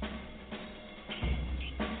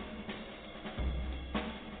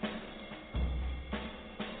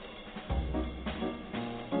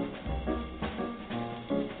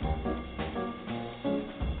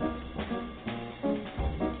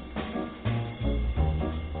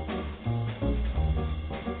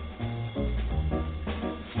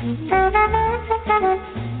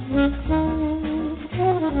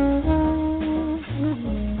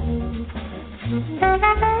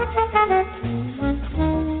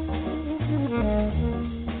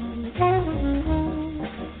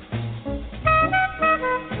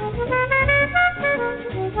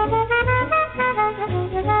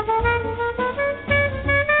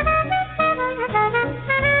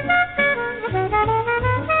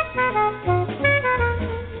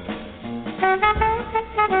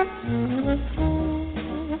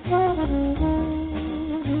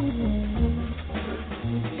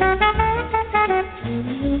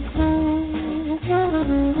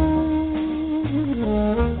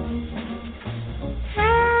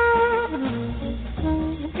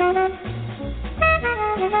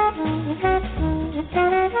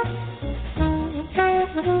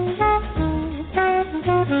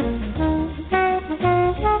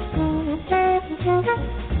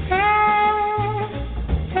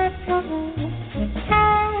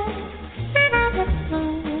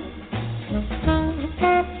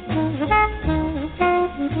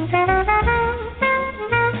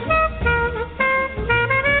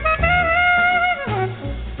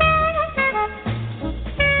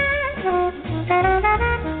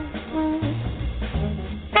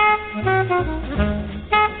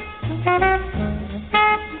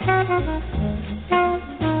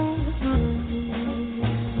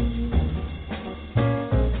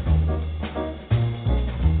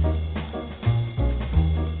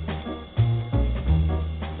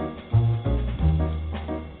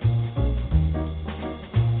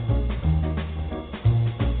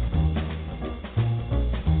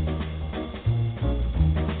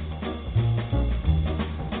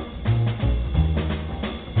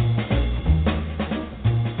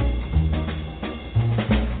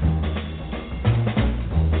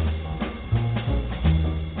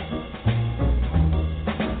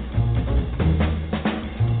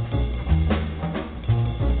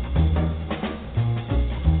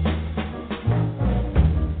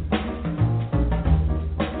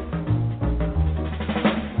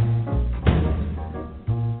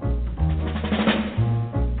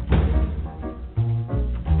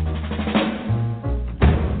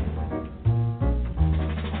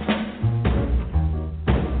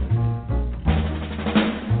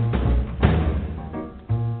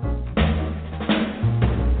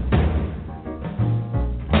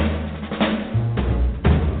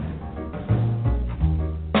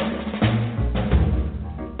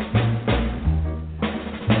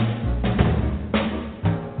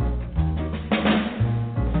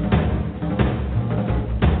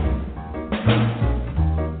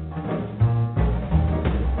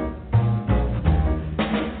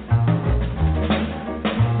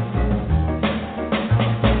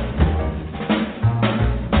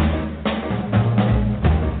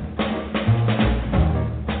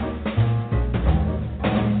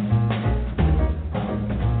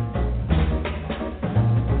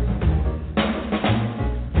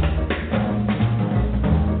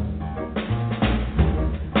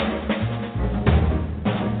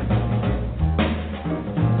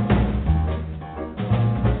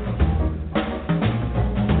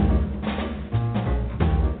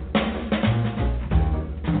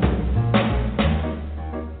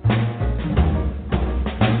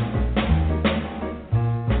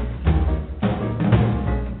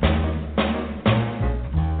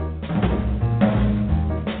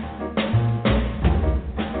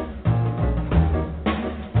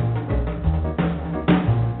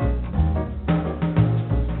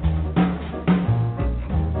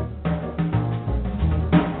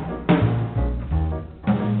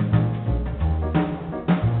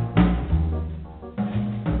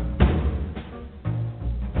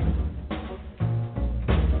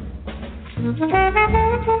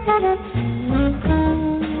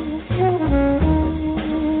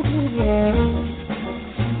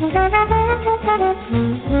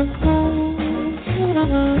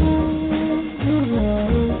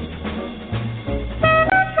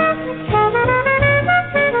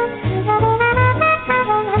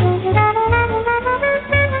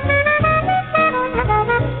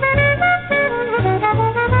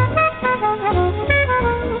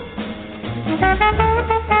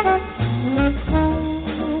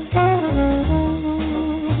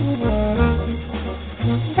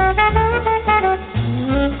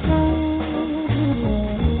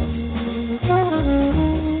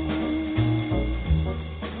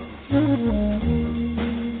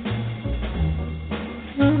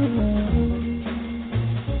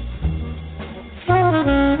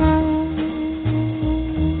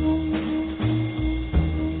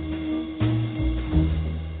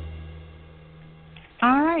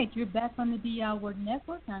 You're back on the DI Word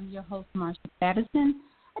Network. I'm your host, Marsha Thadison.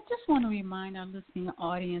 I just want to remind our listening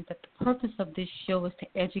audience that the purpose of this show is to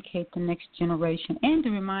educate the next generation and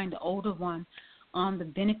to remind the older one on the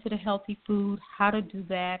benefit of healthy food, how to do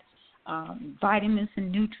that, vitamins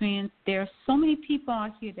and nutrients. There are so many people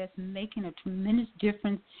out here that's making a tremendous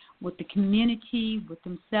difference with the community, with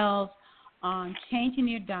themselves, on changing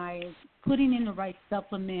their diets, putting in the right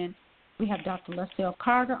supplement. We have Dr. Lestelle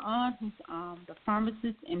Carter on, who's the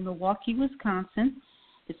pharmacist in Milwaukee, Wisconsin.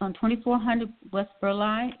 It's on 2400 West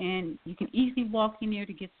Burleigh, and you can easily walk in there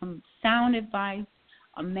to get some sound advice,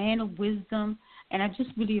 a man of wisdom, and I just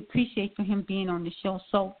really appreciate for him being on the show.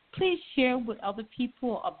 So please share with other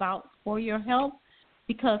people about For Your Health,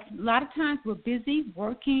 because a lot of times we're busy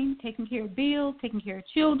working, taking care of bills, taking care of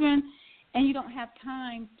children, and you don't have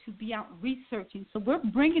time to be out researching. So we're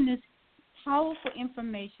bringing this powerful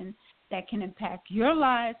information that can impact your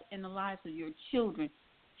lives and the lives of your children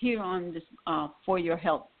here on this For Your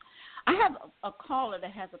Health. I have a caller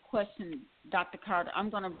that has a question, Dr. Carter. I'm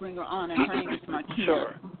going to bring her on, and her name is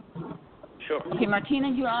Martina. Sure. Okay, Martina,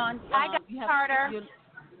 you're on. Hi, Dr. Carter.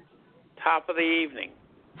 Top of the evening.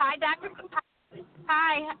 Hi, Dr.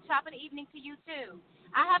 Hi, top of the evening to you, too.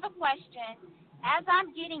 I have a question. As I'm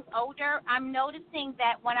getting older, I'm noticing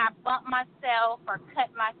that when I bump myself or cut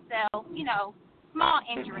myself, small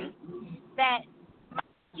injuries, that my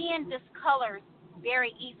skin discolors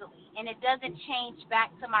very easily, and it doesn't change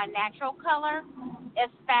back to my natural color as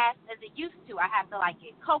fast as it used to. I have to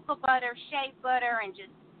get cocoa butter, shea butter, and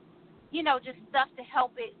just stuff to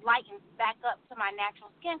help it lighten back up to my natural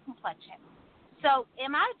skin complexion. So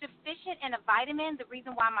am I deficient in a vitamin, the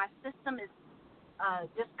reason why my system is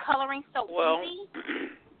discoloring so easy?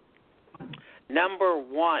 Number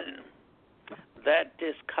one, that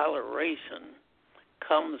discoloration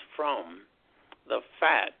comes from the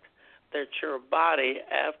fact that your body,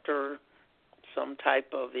 after some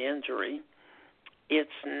type of injury,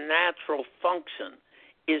 its natural function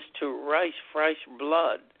is to rush fresh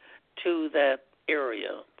blood to that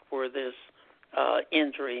area where this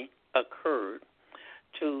injury occurred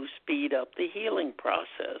to speed up the healing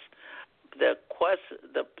process. The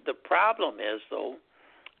problem is, though,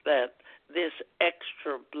 that this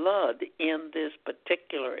extra blood in this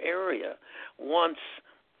particular area, once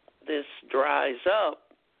this dries up,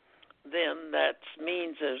 then that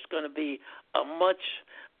means there's going to be a much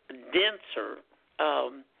denser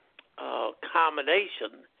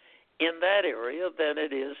combination in that area than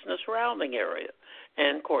it is in the surrounding area.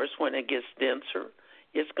 And, of course, when it gets denser,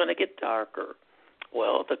 it's going to get darker.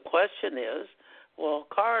 Well, the question is,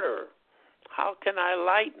 Carter, how can I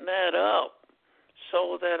lighten that up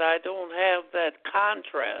so that I don't have that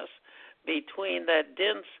contrast between that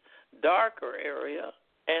dense, darker area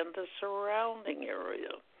and the surrounding area?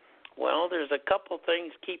 Well, there's a couple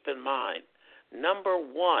things to keep in mind. Number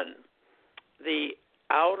one, the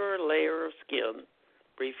outer layer of skin,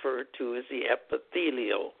 referred to as the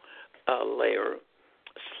epithelial layer,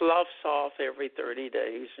 sloughs off every 30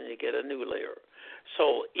 days and you get a new layer.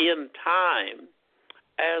 So in time,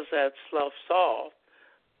 as that sloughs off,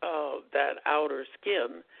 that outer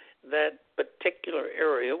skin, that particular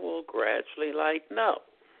area will gradually lighten up.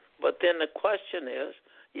 But then the question is,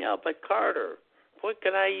 but Carter, what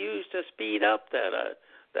can I use to speed up that?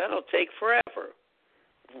 That'll take forever.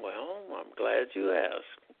 Well, I'm glad you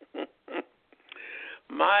asked.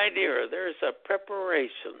 My dear, there's a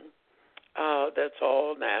preparation that's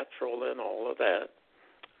all natural and all of that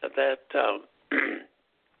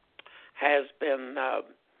has been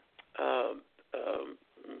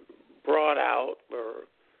brought out or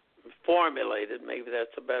formulated, maybe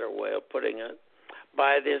that's a better way of putting it,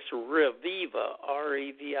 by this Reviva,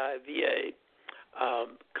 R-E-V-I-V-A,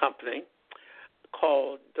 company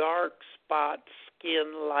called Dark Spot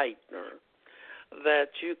Skin Lightener that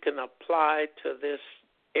you can apply to this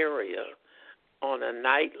area on a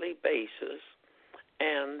nightly basis,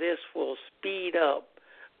 and this will speed up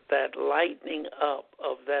that lightening up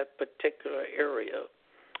of that particular area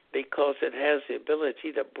because it has the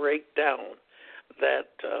ability to break down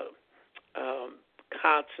that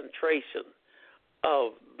concentration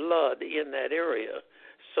of blood in that area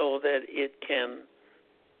so that it can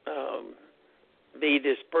be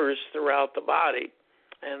dispersed throughout the body,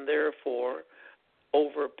 and therefore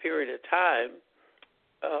over a period of time,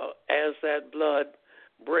 as that blood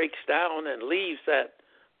breaks down and leaves that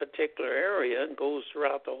particular area and goes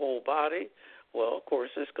throughout the whole body, well, of course,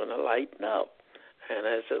 it's going to lighten up. And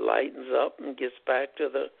as it lightens up and gets back to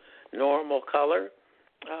the normal color,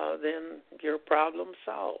 then your problem's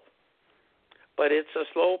solved. But it's a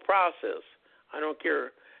slow process. I don't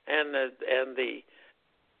care. And I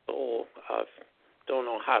don't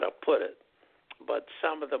know how to put it, but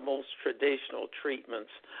some of the most traditional treatments,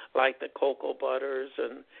 like the cocoa butters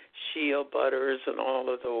and shea butters and all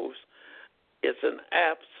of those, it's an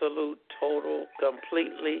absolute, total,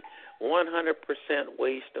 completely, 100%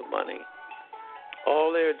 waste of money.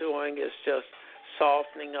 All they're doing is just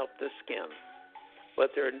softening up the skin,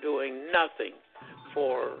 but they're doing nothing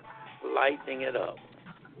for lightening it up.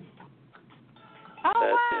 Oh,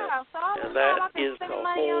 That's wow. it. So all And the time that I've been is the spending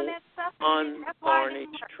money on whole that stuff, that's why I didn't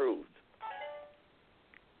unvarnished work. truth.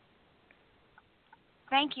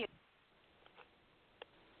 Thank you.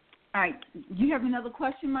 All right. You have another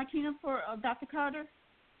question, Martina, for Dr. Carter?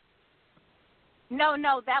 No,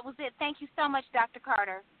 that was it. Thank you so much, Dr.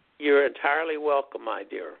 Carter. You're entirely welcome, my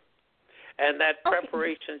dear. And that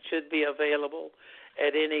preparation should be available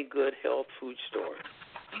at any good health food store.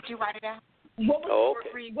 Did you write it down? What's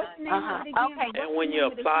the name of it again? Okay. And when you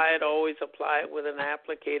apply it, always apply it with an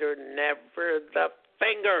applicator, never the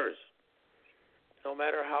fingers. No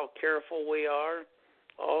matter how careful we are,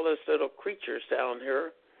 all these little creatures down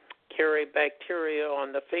here carry bacteria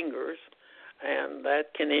on the fingers, and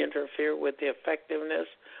that can interfere with the effectiveness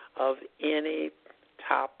of any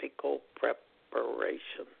topical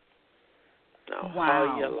preparation. Now,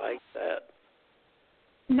 how you like that?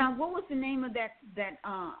 Now, what was the name of that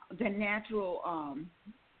natural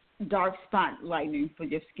dark spot lightening for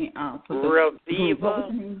your skin?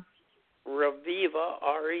 Reviva, Reviva,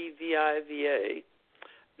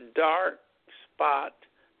 dark spot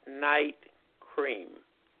night cream.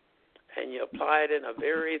 And you apply it in a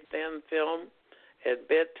very thin film at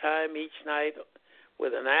bedtime each night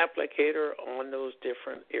with an applicator on those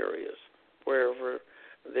different areas, wherever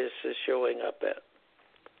this is showing up at.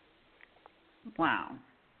 Wow.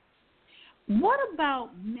 What about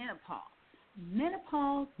menopause?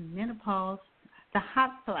 Menopause, the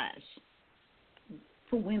hot flash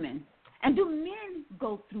for women. And do men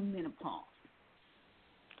go through menopause?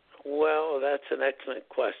 Well, that's an excellent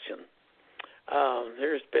question.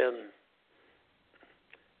 There's been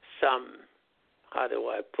some, how do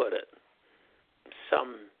I put it,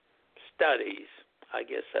 some studies, I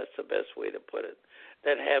guess that's the best way to put it,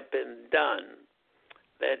 that have been done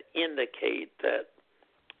that indicate that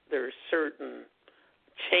there's certain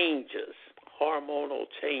changes, hormonal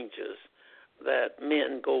changes that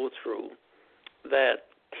men go through that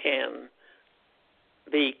can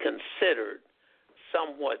be considered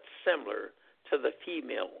somewhat similar to the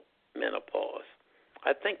female menopause.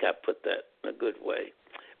 I think I put that in a good way,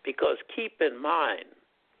 because keep in mind,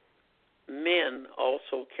 men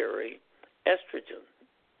also carry estrogen.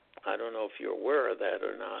 I don't know if you're aware of that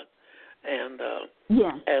or not. And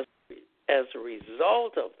as a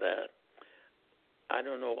result of that, I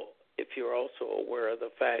don't know if you're also aware of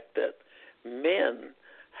the fact that men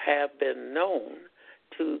have been known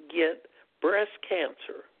to get breast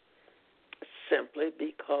cancer simply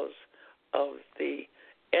because of the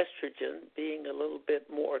estrogen being a little bit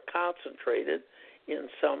more concentrated in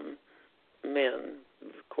some men,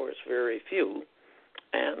 of course, very few.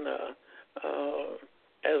 And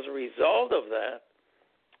as a result of that,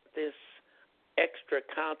 this extra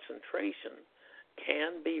concentration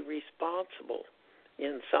can be responsible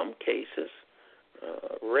in some cases,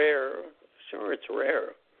 rare, sure it's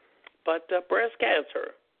rare, but breast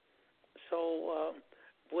cancer. So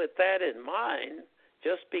with that in mind,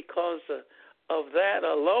 just because of that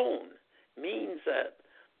alone means that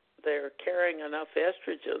they're carrying enough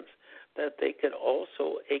estrogens that they could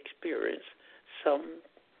also experience some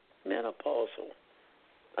menopausal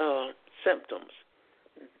symptoms.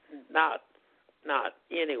 Not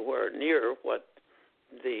anywhere near what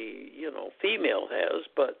the female has,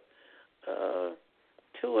 but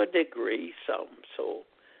to a degree some. So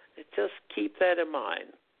just keep that in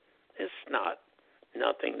mind. It's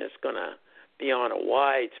nothing that's going to be on a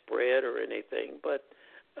widespread or anything, but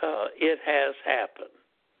it has happened.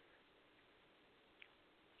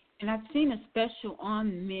 And I've seen a special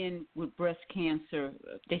on men with breast cancer.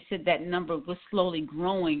 They said that number was slowly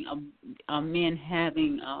growing of men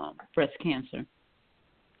having breast cancer.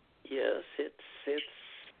 Yes,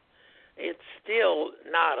 it's still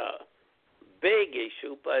not a big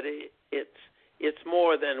issue, but it's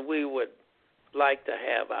more than we would like to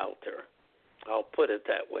have out there. I'll put it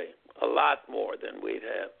that way. A lot more than we'd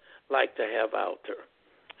like to have out there.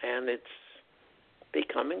 And it's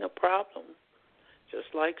becoming a problem,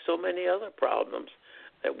 just like so many other problems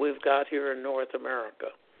that we've got here in North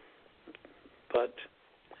America. But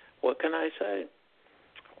what can I say?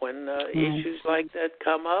 When issues like that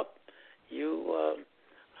come up, you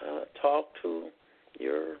talk to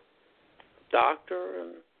your doctor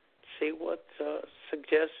and see what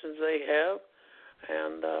suggestions they have,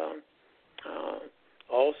 and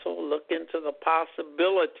also look into the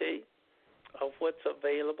possibility of what's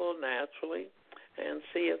available naturally and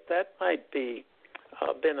see if that might be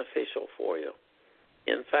beneficial for you.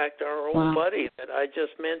 In fact, our old buddy that I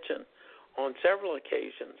just mentioned on several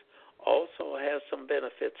occasions also has some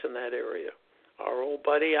benefits in that area. Our old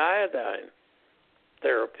buddy iodine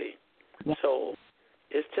therapy. So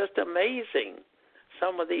it's just amazing,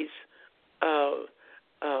 some of these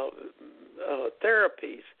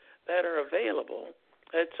therapies that are available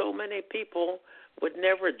that so many people would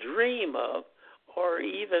never dream of or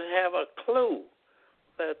even have a clue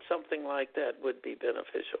that something like that would be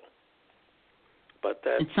beneficial. But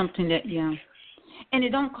that's it's something that, and it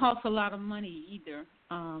don't cost a lot of money either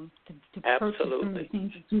to purchase some of the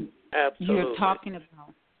things that you're talking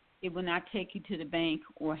about. It will not take you to the bank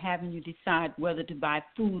or having you decide whether to buy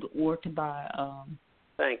food or to buy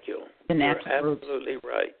Thank you. the natural You're herbs. absolutely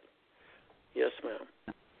right. Yes, ma'am.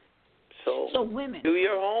 So women, do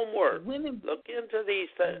your homework. Women, look into these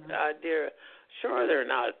ideas. Sure, they're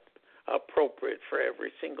not appropriate for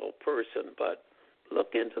every single person, but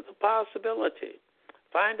look into the possibility.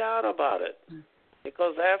 Find out about it.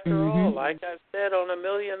 Because after all, like I've said on a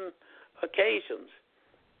million occasions,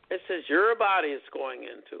 this is your body it's going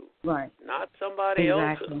into, not somebody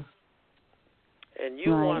else's. And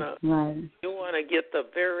you wanna get the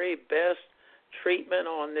very best treatment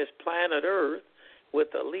on this planet Earth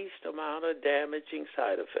with the least amount of damaging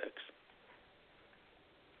side effects.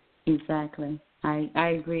 Exactly. I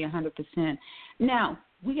agree 100%. Now,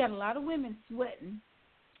 we got a lot of women sweating,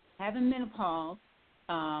 having menopause,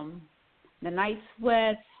 the night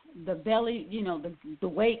sweats, the belly, the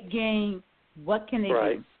weight gain. What can they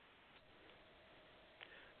do?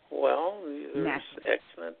 Well, there's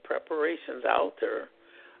excellent preparations out there.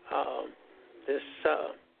 This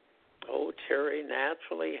Cherry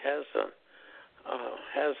Naturally has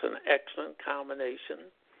an excellent combination,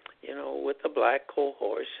 with the black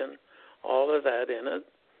cohosh and all of that in it.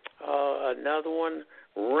 Another one,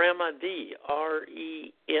 Remedy,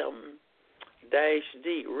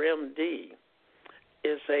 REM-D,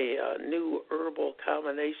 is a new herbal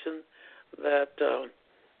combination that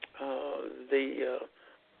the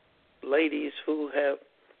ladies who have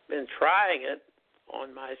been trying it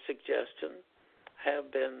on my suggestion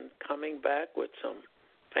have been coming back with some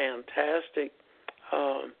fantastic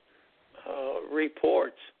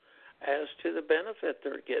reports as to the benefit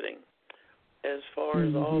they're getting as far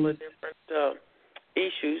as all the different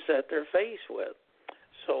issues that they're faced with.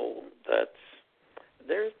 So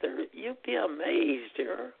you'd be amazed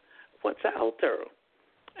here what's out there.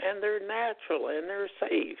 And they're natural and they're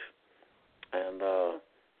safe. And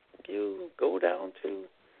you go down to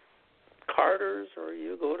Carter's or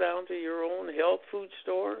you go down to your own health food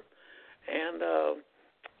store and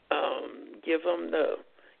give them the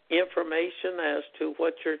information as to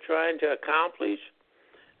what you're trying to accomplish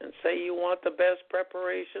and say you want the best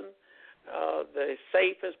preparation, the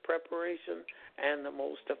safest preparation, and the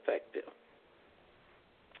most effective.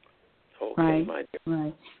 Okay, my dear.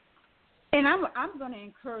 Right. And I'm going to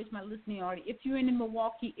encourage my listening audience, if you're in the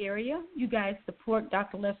Milwaukee area, you guys support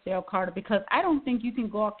Dr. Leslie L. Carter, because I don't think you can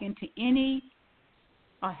walk into any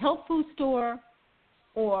health food store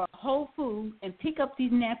or Whole Foods and pick up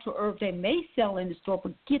these natural herbs they may sell in the store,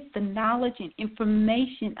 but get the knowledge and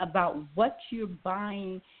information about what you're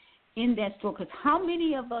buying in that store. Because how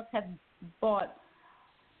many of us have bought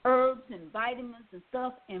herbs and vitamins and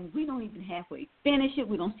stuff, and we don't even halfway finish it.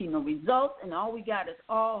 We don't see no results, and all we got is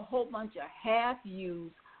a whole bunch of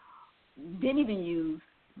half-used, didn't even use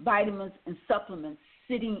vitamins and supplements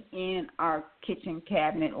sitting in our kitchen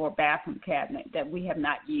cabinet or bathroom cabinet that we have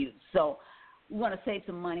not used. So we want to save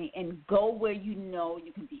some money and go where you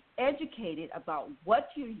can be educated about what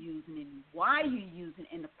you're using and why you're using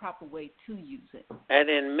it and the proper way to use it. And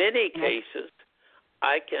in many cases,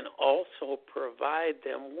 I can also provide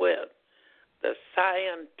them with the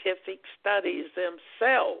scientific studies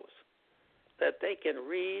themselves that they can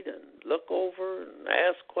read and look over and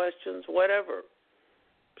ask questions, whatever.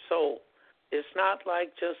 So it's not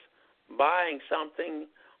like just buying something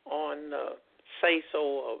on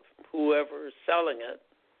say-so of whoever is selling it,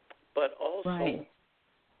 but also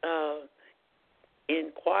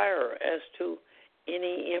inquire as to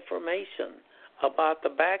any information about the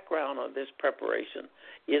background of this preparation.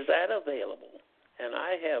 Is that available? And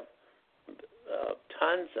I have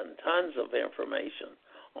tons and tons of information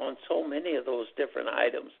on so many of those different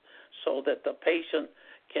items so that the patient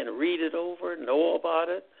can read it over, know about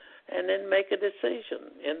it, and then make a decision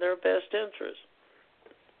in their best interest.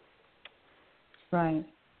 Right.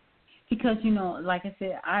 Because, like I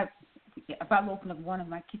said, if I open up one of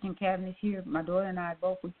my kitchen cabinets here, my daughter and I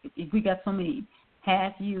both, if we got so many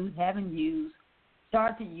half-used, haven't used,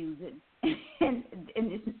 start to use it, and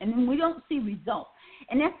then we don't see results.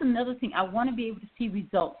 And that's another thing. I want to be able to see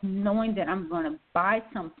results, knowing that I'm going to buy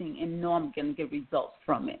something and know I'm going to get results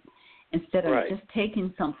from it, instead of just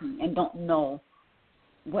taking something and don't know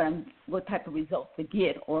what type of results to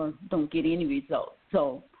get or don't get any results.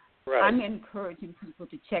 So I'm encouraging people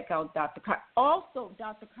to check out Dr. Carter. Also,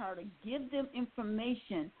 Dr. Carter, give them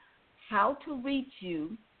information how to reach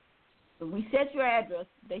you, when we set your address,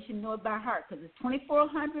 they should know it by heart because it's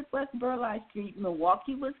 2400 West Burleigh Street,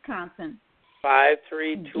 Milwaukee, Wisconsin.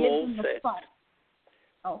 53206.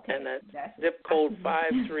 Okay. And that's zip code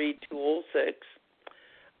 53206.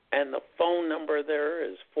 And the phone number there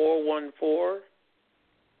is 414-442-8760.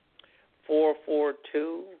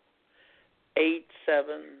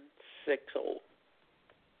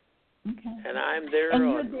 Okay. And I'm there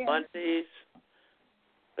on there. Mondays.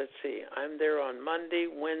 Let's see. I'm there on Monday,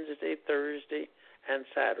 Wednesday, Thursday, and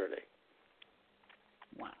Saturday.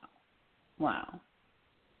 Wow.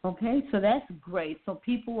 Okay, so that's great. So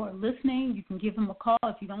people are listening. You can give him a call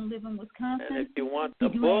if you don't live in Wisconsin. And if you want the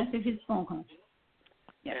book, answer his phone call.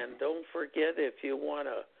 Yes. And don't forget, if you want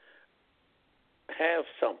to have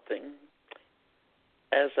something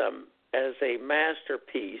as a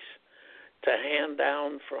masterpiece to hand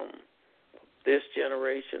down from this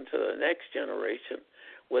generation to the next generation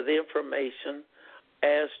with information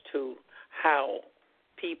as to how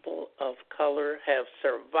people of color have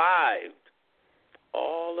survived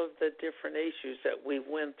all of the different issues that we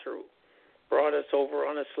went through, brought us over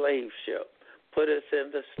on a slave ship, put us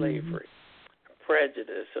into slavery,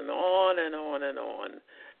 prejudice, and on and on and on.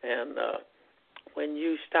 And when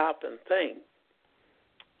you stop and think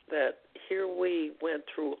that here we went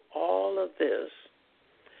through all of this,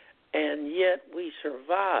 and yet we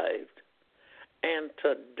survived. And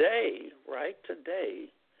today, right today,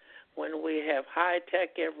 when we have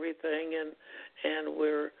high-tech everything and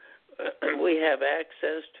we have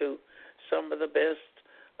access to some of the best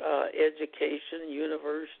education,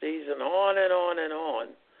 universities, and on and on and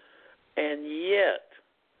on, and yet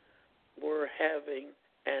we're having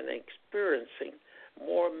and experiencing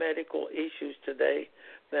more medical issues today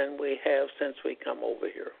than we have since we come over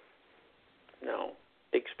here. Now,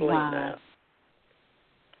 explain that.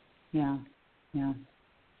 Yeah.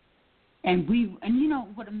 And you know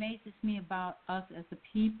what amazes me about us as a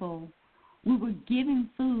people, we were giving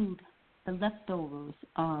food, the leftovers,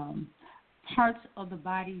 parts of the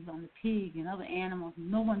bodies on the pig and other animals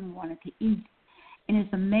no one wanted to eat. And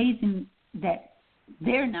it's amazing that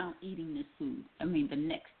they're now eating this food. I mean,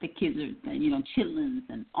 the kids are, chitlins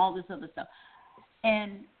and all this other stuff.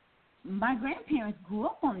 And my grandparents grew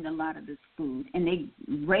up on a lot of this food, and they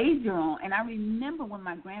raised their own. And I remember when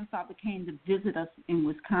my grandfather came to visit us in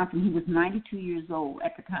Wisconsin, he was 92 years old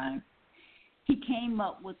at the time. He came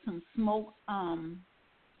up with some smoked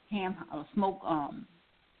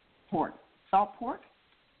pork, salt pork,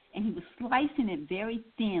 and he was slicing it very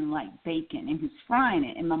thin like bacon, and he was frying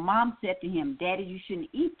it. And my mom said to him, "Daddy, you shouldn't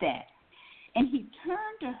eat that." And he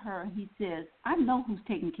turned to her and he says, "I know who's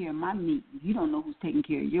taking care of my meat. You don't know who's taking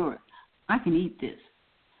care of yours. I can eat this."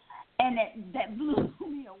 And that blew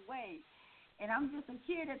me away. And I'm just a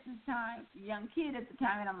kid at the time, young kid at the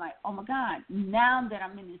time, and I'm like, oh, my God, now that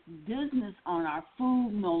I'm in this business on our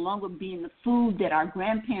food no longer being the food that our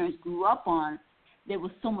grandparents grew up on, there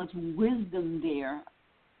was so much wisdom there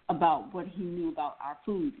about what he knew about our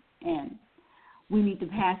food. And we need to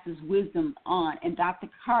pass this wisdom on. And Dr.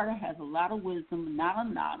 Carter has a lot of wisdom, not a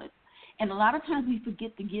knowledge. And a lot of times we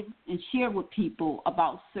forget to give and share with people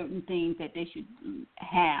about certain things that they should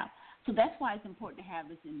have. So that's why it's important to have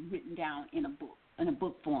this written down in a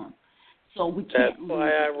book form. So we can't. That's why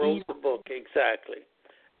I wrote the book, exactly,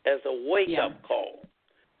 as a wake-up call,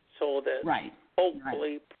 so that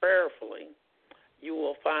hopefully, prayerfully, you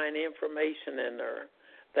will find information in there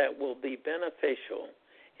that will be beneficial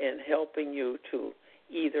in helping you to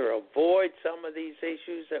either avoid some of these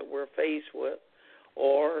issues that we're faced with,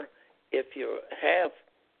 or if you have,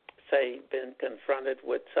 say, been confronted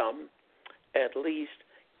with some, at least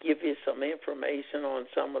give you some information on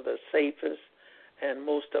some of the safest and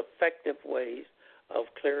most effective ways of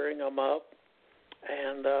clearing them up,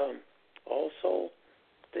 and also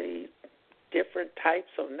the different types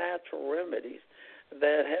of natural remedies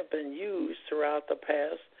that have been used throughout the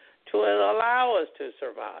past to allow us to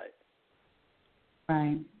survive.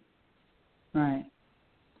 Right.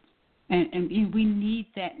 And we need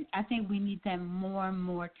that. I think we need that more and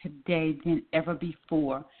more today than ever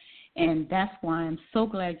before. And that's why I'm so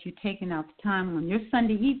glad you're taking out the time on your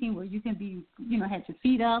Sunday evening where you can be, had your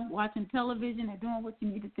feet up, watching television and doing what you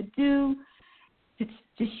needed to do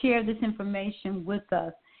to share this information with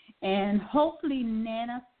us. And hopefully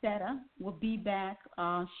Nana Seta will be back.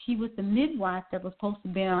 She was the midwife that was supposed to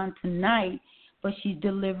be on tonight, but she's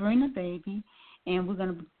delivering a baby. And we're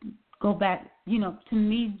going to go back, to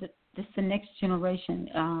me, this is the next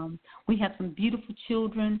generation. We have some beautiful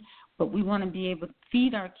children, but we want to be able to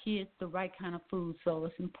feed our kids the right kind of food. So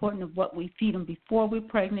it's important of what we feed them before we're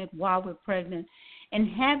pregnant, while we're pregnant, and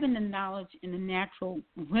having the knowledge and the natural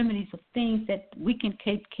remedies of things that we can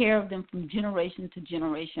take care of them from generation to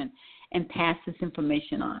generation and pass this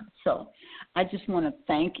information on. So I just want to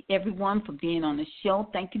thank everyone for being on the show.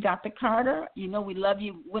 Thank you, Dr. Carter. You know we love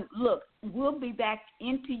you. Look, we'll be back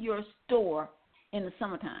into your store in the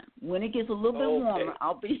summertime. When it gets a little bit warmer,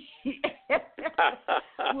 I'll be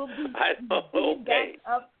we'll be back up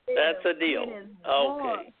there. That's a deal.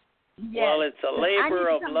 Okay. Yes. Well, it's a labor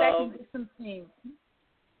of love. Yes.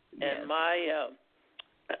 And my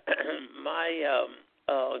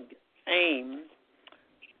aim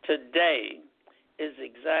today is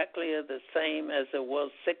exactly the same as it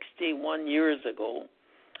was 61 years ago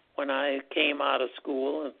when I came out of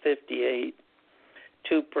school in 58,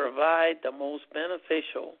 to provide the most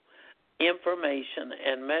beneficial information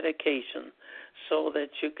and medication so that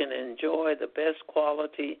you can enjoy the best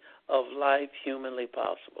quality of life humanly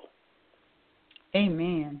possible.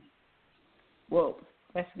 Amen. Whoa,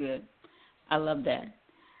 that's good. I love that.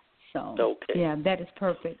 So, yeah, that is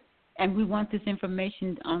perfect. And we want this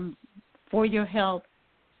information for your help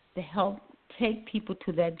to help take people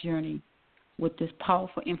to that journey with this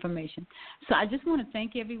powerful information. So I just want to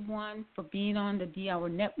thank everyone for being on the D Hour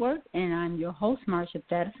Network, and I'm your host, Marsha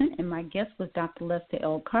Thadison, and my guest was Dr. Lester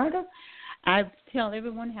L. Carter. I tell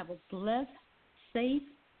everyone have a blessed, safe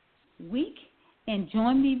week, and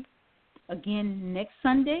join me again next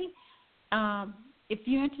Sunday. If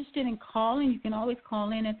you're interested in calling, you can always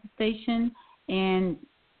call in at the station and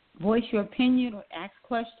voice your opinion or ask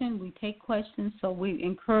questions. We take questions, so we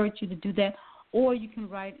encourage you to do that. Or you can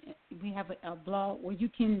write, we have a blog where you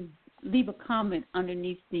can leave a comment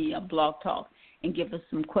underneath the blog talk and give us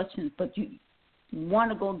some questions. But you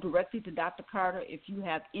want to go directly to Dr. Carter if you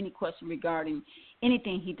have any question regarding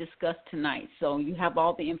anything he discussed tonight. So you have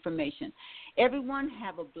all the information. Everyone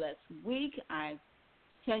have a blessed week. I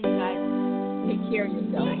tell you guys, take care of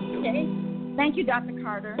yourself, okay? Thank you, Dr.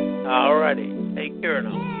 Carter. All righty. Take care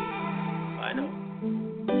now. Bye now.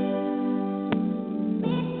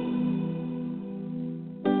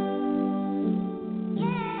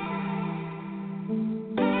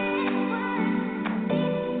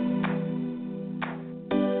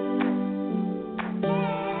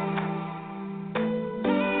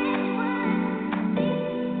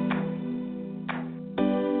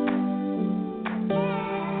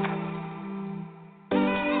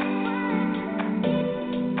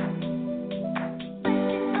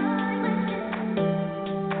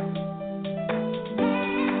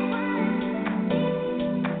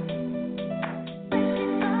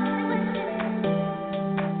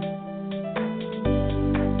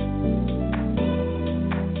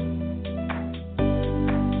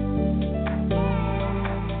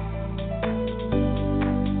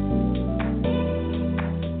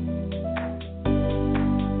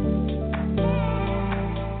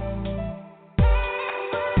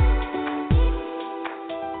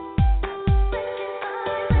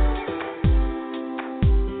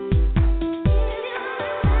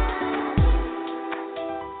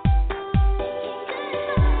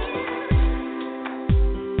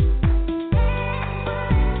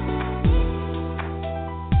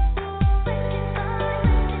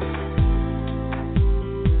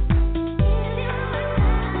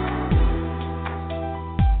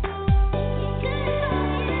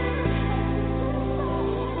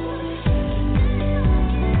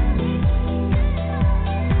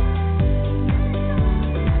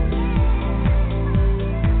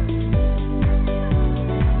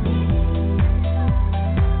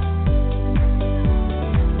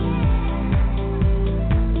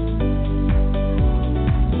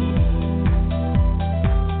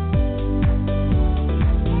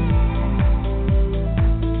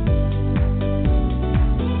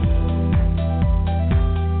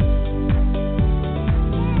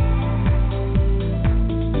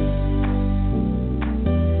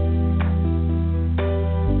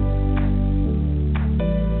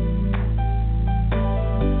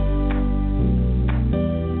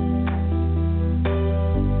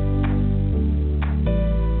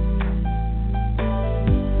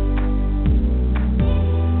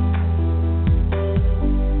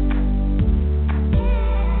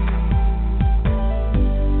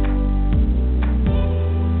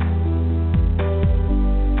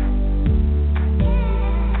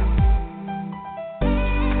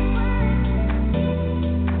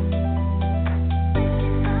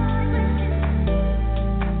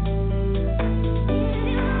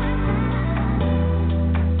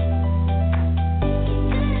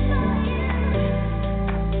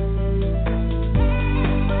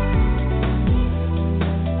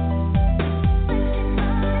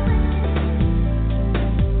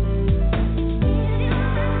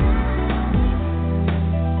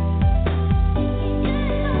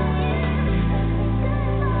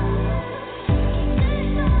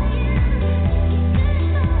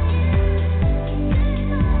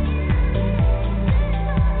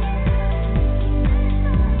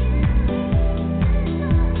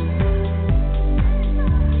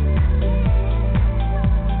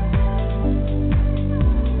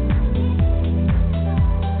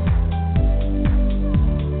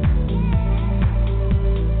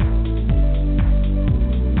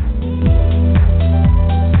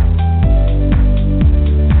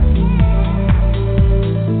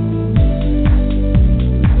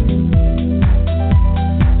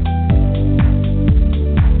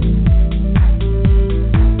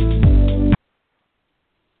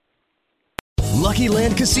 Lucky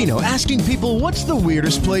Land Casino, asking people, what's the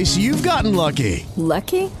weirdest place you've gotten lucky?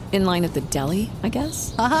 Lucky? In line at the deli, I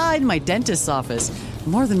guess? Aha, in my dentist's office.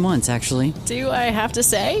 More than once, actually. Do I have to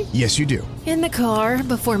say? Yes, you do. In the car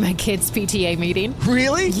before my kids' PTA meeting.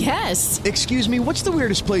 Really? Yes. Excuse me, what's the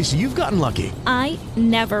weirdest place you've gotten lucky? I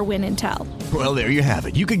never win and tell. Well, there you have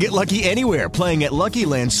it. You can get lucky anywhere, playing at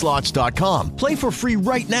LuckyLandSlots.com. Play for free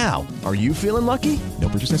right now. Are you feeling lucky? No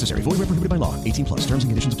purchase necessary. Void where prohibited by law. 18 plus. Terms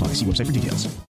and conditions apply. See website for details.